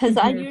 because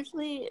I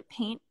usually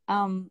paint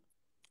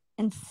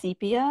in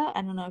sepia.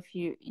 I don't know if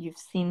you've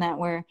seen that,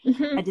 where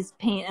I just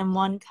paint in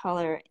one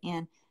color,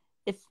 and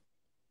if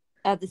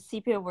the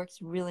sepia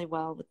works really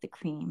well with the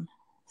cream,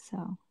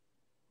 so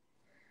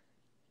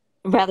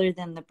rather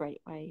than the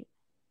bright white.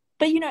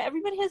 But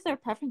everybody has their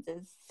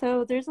preferences,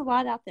 so there's a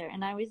lot out there,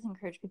 and I always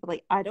encourage people,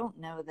 like, I don't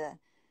know the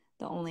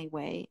only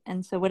way,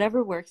 and so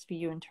whatever works for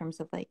you in terms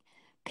of like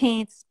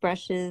paints,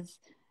 brushes,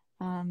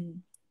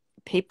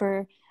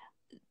 paper.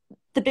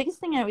 The biggest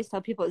thing I always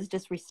tell people is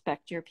just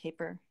respect your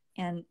paper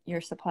and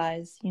your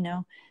supplies,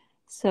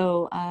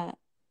 So, I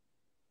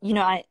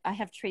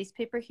have trace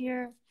paper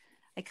here.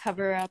 I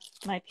cover up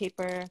my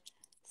paper.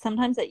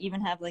 Sometimes I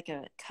even have like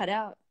a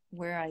cutout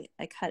where I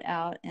cut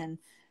out, and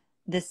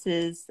this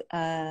is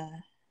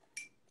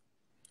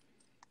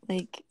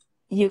like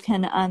you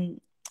can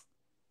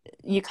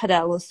you cut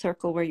out a little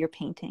circle where you're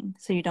painting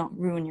so you don't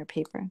ruin your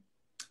paper.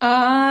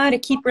 To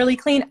keep really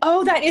clean.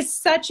 Oh, that is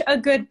such a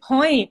good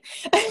point.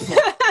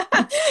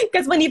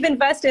 Because when you've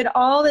invested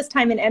all this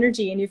time and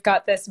energy and you've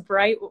got this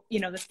bright,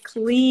 this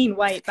clean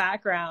white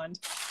background,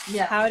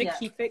 how to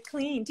keep it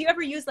clean. Do you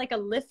ever use like a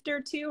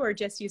lifter too, or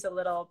just use a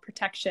little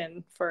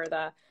protection for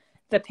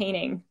the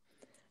painting?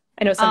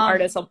 I know some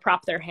artists will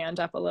prop their hand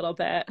up a little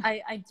bit.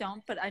 I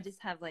don't, but I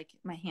just have like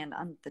my hand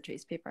on the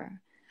trace paper.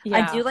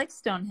 Yeah. I do like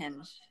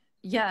Stonehenge.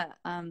 Yeah.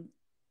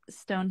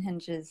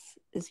 Stonehenge is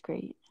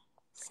great.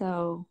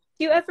 So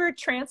do you ever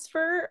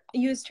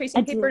use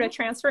tracing paper to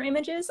transfer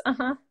images?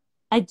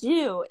 I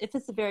do. If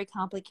it's a very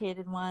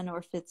complicated one, or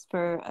if it's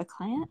for a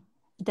client,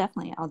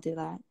 definitely I'll do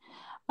that.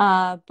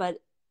 But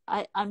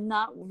I'm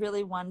not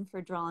really one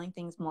for drawing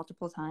things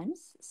multiple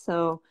times.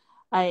 So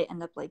I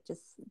end up like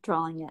just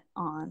drawing it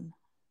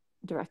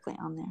directly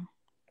on there.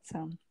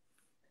 So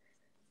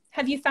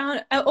have you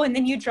found, and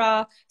then you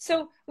draw.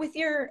 So with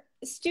your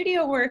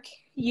studio work,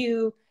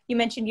 you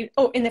mentioned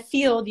in the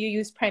field, you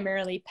use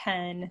primarily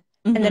pen.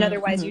 And then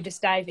otherwise you just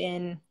dive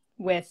in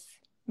with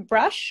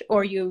brush,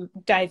 or you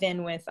dive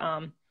in with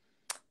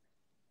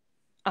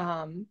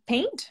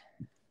paint?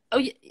 Oh,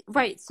 yeah,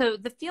 right. So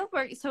the field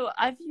work, so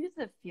I've used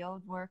the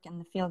field work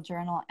and the field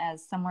journal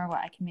as somewhere where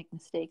I can make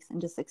mistakes and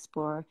just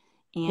explore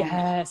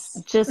and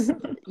just,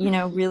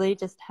 really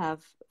just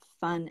have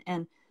fun.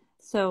 And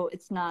so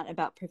it's not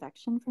about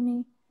perfection for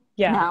me.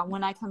 Yeah. Now,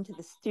 when I come to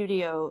the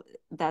studio,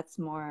 that's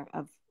more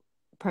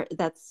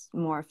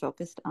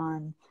focused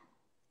on,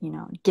 you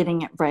know,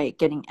 getting it right,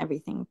 getting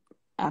everything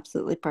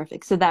absolutely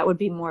perfect. So that would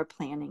be more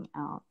planning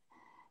out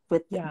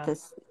with Yeah.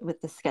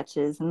 with the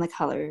sketches and the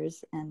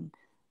colors and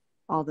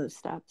all those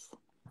steps.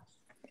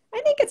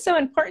 I think it's so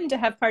important to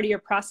have part of your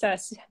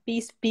process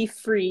be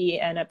free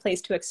and a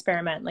place to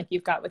experiment, like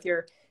you've got with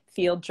your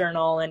field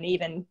journal, and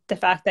even the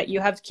fact that you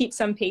have to keep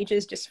some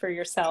pages just for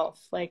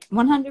yourself, like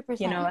 100%,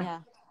 you know. yeah.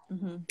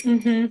 Mm-hmm.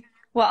 Mm-hmm.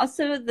 Well,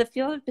 also the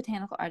field of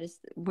botanical artists,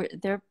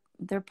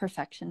 they're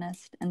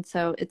perfectionist, and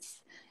so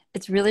it's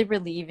really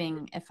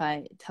relieving if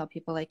I tell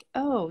people like,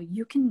 oh,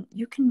 you can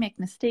make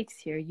mistakes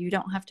here. You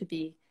don't have to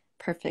be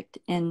perfect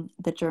in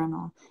the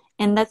journal,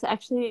 and that's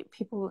actually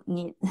people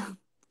need.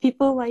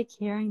 People like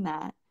hearing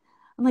that.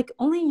 I'm like,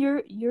 only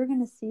you're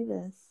gonna see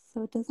this,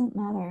 so it doesn't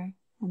matter.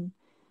 And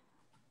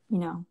you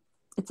know,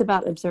 it's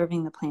about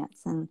observing the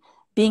plants and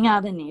being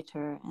out in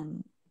nature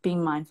and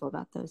being mindful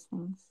about those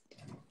things.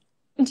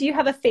 Do you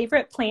have a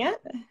favorite plant?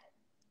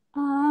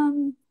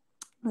 Um,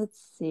 let's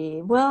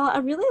see. Well, I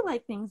really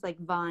like things like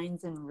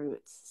vines and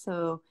roots.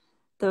 So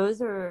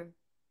those are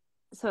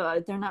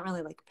they're not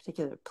really like a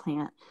particular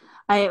plant.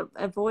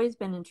 I've always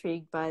been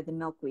intrigued by the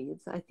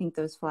milkweeds. I think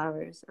those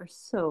flowers are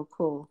so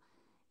cool.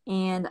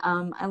 And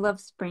I love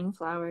spring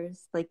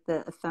flowers, like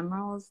the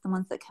ephemerals, the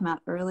ones that come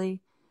out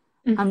early.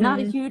 I'm not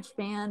a Mm-hmm. huge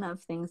fan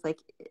of things like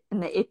in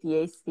the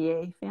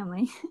Apiaceae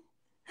family.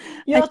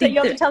 You'll have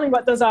to tell me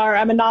what those are.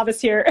 I'm a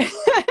novice here.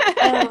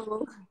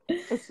 Oh,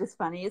 it's just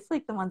funny. It's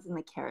like the ones in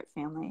the carrot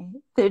family.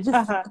 They're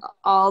just Uh-huh.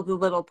 all the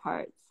little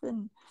parts.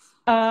 And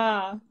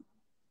Uh,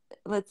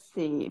 let's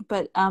see.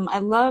 But I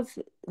love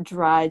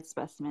dried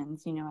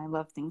specimens. You know, I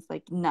love things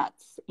like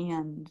nuts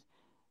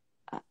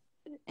uh,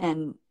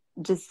 and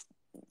just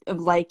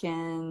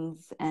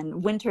lichens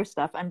and winter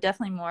stuff. I'm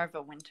definitely more of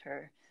a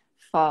winter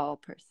fall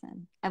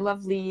person. I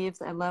love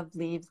leaves. I love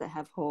leaves that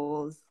have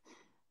holes.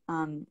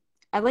 Um,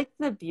 I like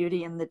the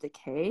beauty and the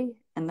decay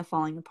and the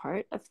falling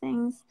apart of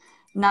things.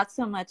 Not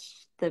so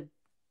much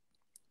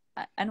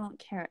I don't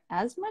care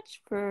as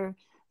much for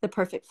the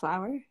perfect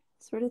flower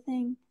sort of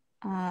thing.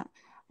 Uh,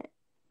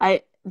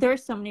 there are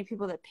so many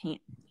people that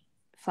paint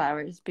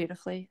flowers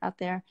beautifully out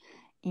there,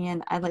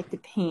 and I like to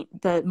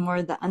paint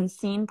the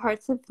unseen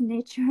parts of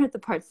nature, the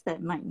parts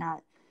that might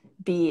not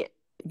be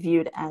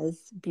viewed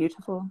as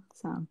beautiful.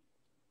 So,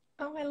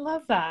 oh, I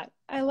love that.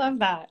 I love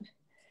that.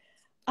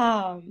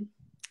 Um,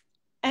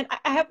 and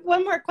I have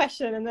one more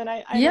question, and then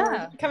I know we're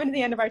yeah. coming to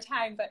the end of our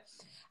time, but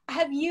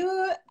have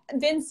you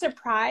been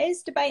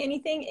surprised by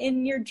anything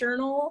in your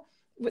journal,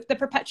 with the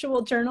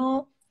perpetual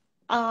journal,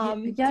 Yeah,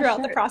 throughout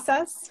the sure.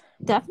 process?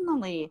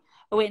 Definitely.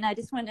 Oh, wait, and I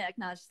just want to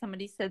acknowledge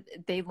somebody said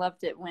they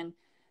loved it when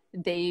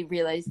they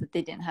realized that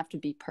they didn't have to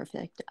be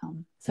perfect.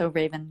 So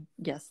Raven,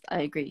 yes,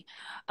 I agree.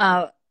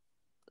 Uh,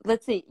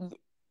 let's see.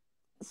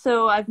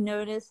 So I've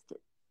noticed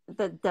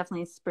that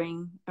definitely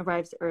spring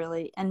arrives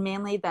early, and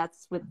mainly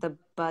that's with the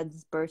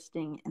buds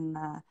bursting in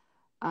the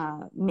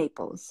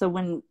maples. So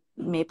when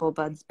maple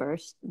buds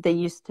burst, they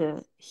used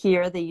to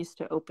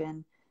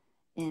open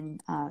in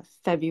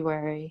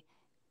February,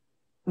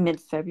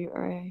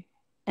 mid-February,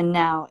 and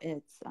now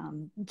it's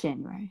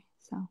January.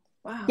 So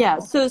yeah,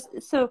 Wow.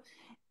 so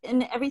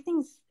and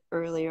everything's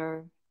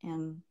earlier,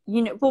 and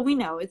you know, well, we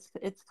know it's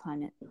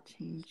climate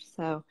change.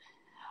 So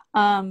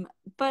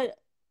but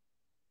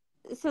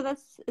so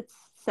it's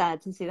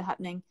sad to see that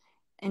happening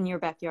in your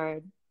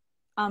backyard.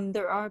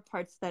 There are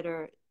parts that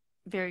are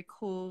very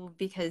cool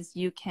because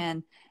you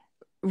can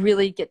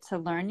really get to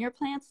learn your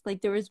plants.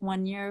 Like there was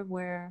one year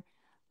where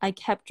I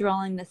kept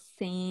drawing the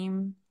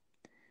same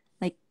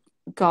like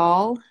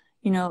gall,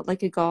 you know,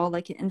 like a gall,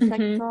 like an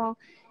insect Mm-hmm. gall.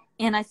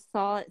 And I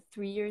saw it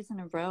 3 years in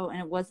a row. And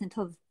it wasn't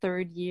until the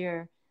third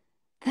year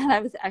that I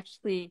was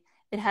actually,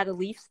 it had a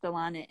leaf still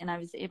on it. And I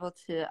was able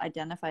to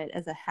identify it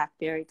as a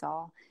hackberry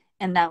gall.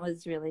 And that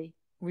was really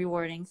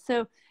rewarding.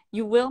 So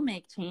you will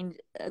make change,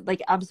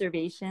 like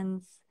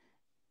observations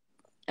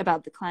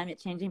about the climate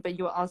changing, but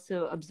you will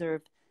also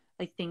observe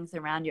like things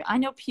around you. I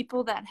know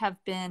people that have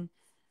been,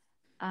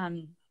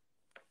 um,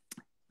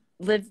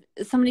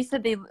 somebody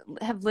said they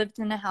have lived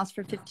in a house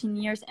for 15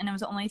 years, and it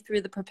was only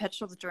through the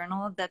perpetual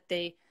journal that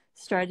they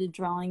started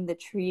drawing the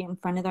tree in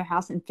front of their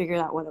house and figured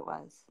out what it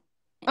was.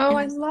 Oh, And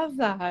I love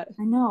that.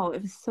 I know,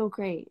 it was so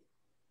great.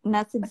 And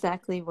that's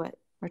exactly what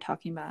we're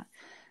talking about.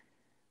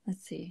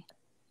 Let's see.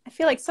 I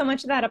feel like so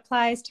much of that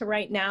applies to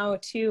right now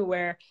too,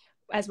 where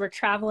as we're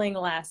traveling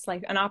less,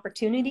 like an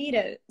opportunity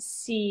to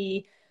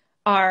see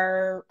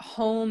our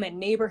home and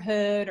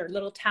neighborhood or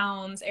little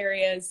towns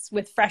areas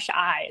with fresh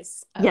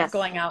eyes, Yes.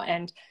 going out.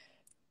 And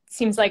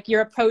seems like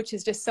your approach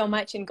is just so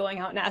much in going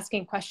out and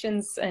asking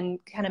questions and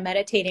kind of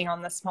meditating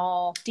on the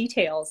small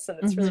details. So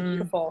it's really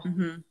beautiful.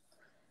 Mm-hmm.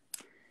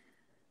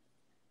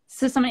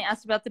 So somebody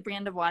asked about the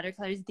brand of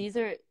watercolors. These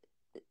are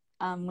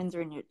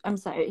Winsor Newt. I'm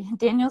sorry,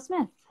 Daniel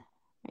Smith.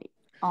 Right,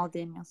 all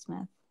Daniel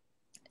Smith.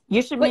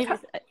 You should maybe.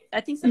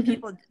 I think some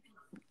people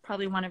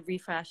probably want a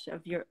refresh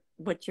of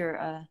what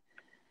your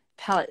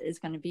palette is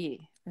going to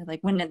be, or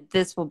like when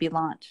this will be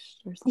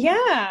launched or something.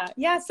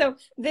 Yeah. So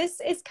this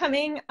is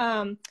coming,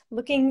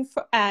 looking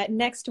for,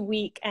 next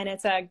week, and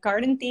it's a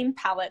garden themed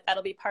palette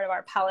that'll be part of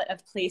our Palette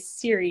of Place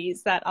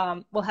series that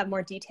we'll have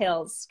more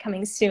details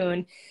coming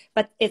soon.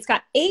 But it's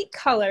got 8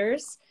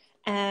 colors,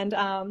 and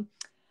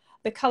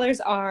the colors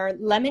are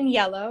lemon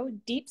yellow,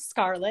 deep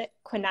scarlet,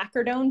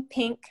 quinacridone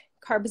pink,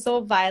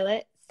 carbazole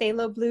violet,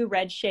 phthalo blue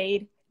red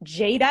shade,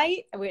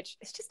 jadeite, which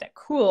is just a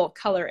cool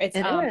color. It's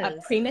a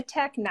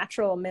Primatech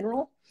natural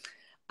mineral.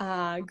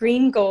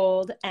 Green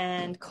gold,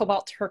 and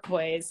cobalt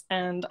turquoise.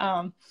 And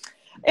I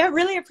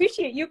really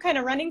appreciate you kind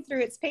of running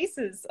through its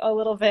paces a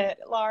little bit,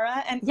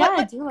 Lara. And yeah, what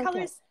I do like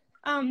colors,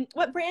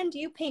 what brand do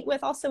you paint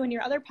with also in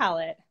your other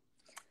palette?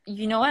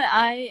 You know what?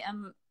 I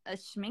am a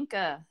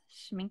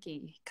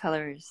Schminky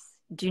colors.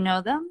 Do you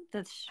know them?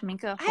 The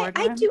Schminke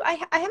I do.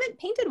 I haven't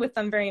painted with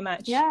them very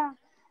much. Yeah.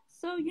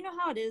 So you know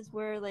how it is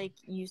where like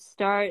you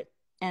start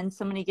and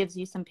somebody gives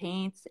you some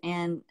paints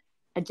and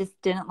I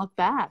just didn't look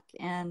back.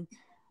 And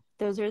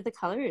those are the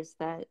colors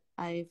that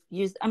I've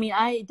used. I mean,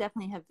 I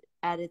definitely have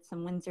added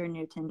some Winsor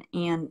Newton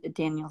and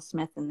Daniel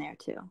Smith in there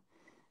too.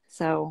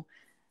 So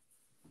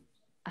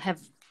I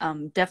have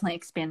definitely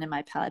expanded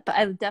my palette, but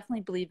I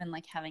definitely believe in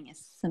like having a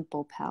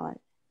simple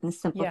palette and a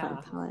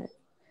simplified palette.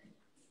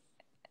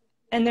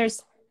 And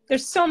there's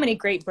so many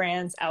great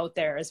brands out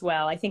there as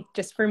well. I think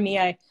just for me,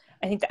 I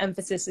think the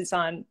emphasis is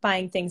on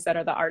buying things that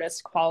are the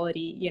artist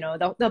quality. You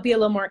know, they'll be a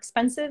little more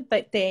expensive,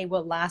 but they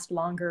will last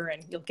longer,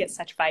 and you'll get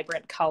such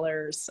vibrant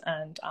colors,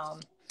 and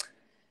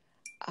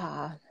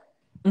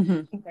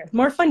they're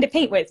more fun to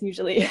paint with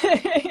usually.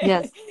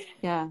 Yes.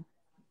 Yeah.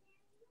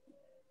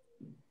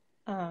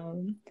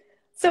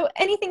 So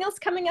anything else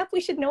coming up we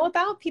should know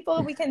about?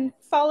 People, we can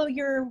follow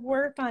your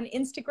work on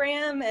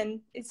Instagram, and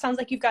it sounds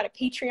like you've got a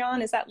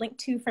Patreon. Is that linked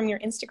to from your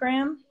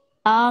Instagram?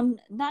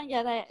 Not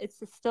yet.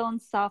 It's still in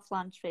soft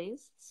launch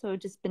phase, so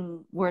just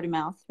been word of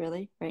mouth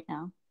really right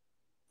now.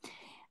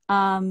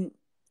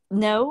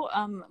 No,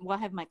 well,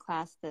 I have my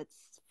class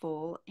that's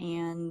full,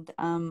 and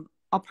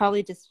I'll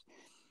probably just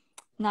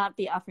not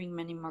be offering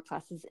many more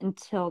classes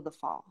until the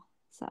fall.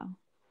 So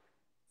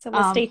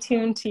we'll stay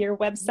tuned to your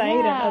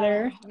website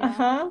and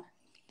other.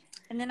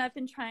 And then I've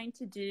been trying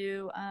to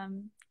do,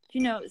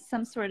 you know,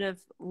 some sort of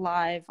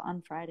live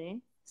on Friday.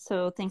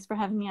 So thanks for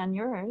having me on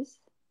yours.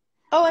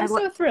 Oh, I'm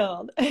so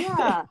thrilled.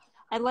 Yeah,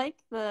 I like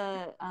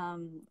the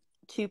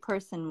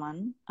 2-person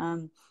one.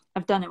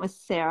 I've done it with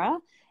Sarah,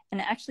 and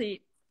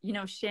actually, you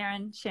know,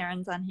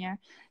 Sharon's on here.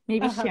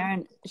 Maybe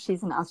Sharon,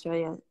 she's in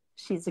Australia.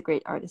 She's a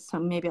great artist, so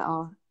maybe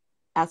I'll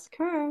ask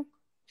her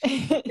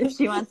if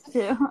she wants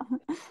to.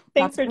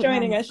 Thanks for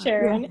joining us,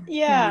 Sharon.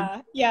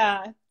 Yeah.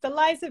 The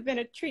lives have been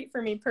a treat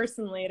for me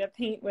personally to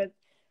paint with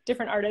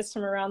different artists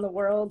from around the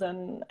world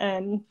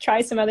and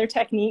try some other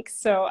techniques.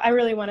 So I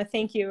really want to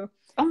thank you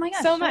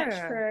so much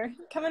for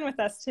coming with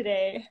us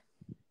today.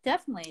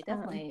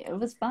 Definitely. It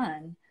was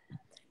fun.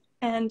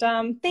 And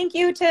thank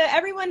you to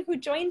everyone who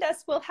joined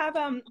us. We'll have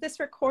this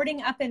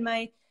recording up in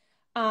my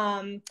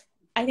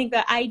I think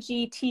the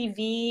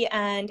IGTV,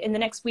 and in the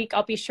next week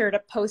I'll be sure to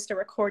post a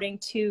recording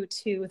to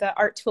the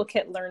Art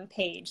Toolkit Learn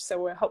page.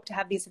 So we hope to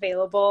have these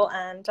available,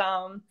 and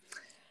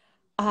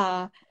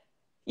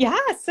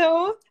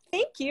so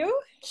thank you.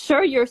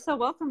 Sure, you're so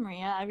welcome,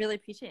 Maria. I really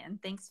appreciate it, and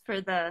thanks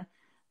for the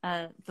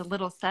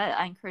little set.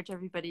 I encourage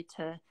everybody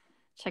to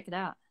check it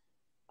out.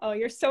 Oh,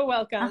 you're so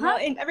welcome. Well,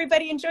 and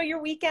everybody enjoy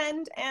your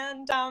weekend,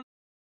 and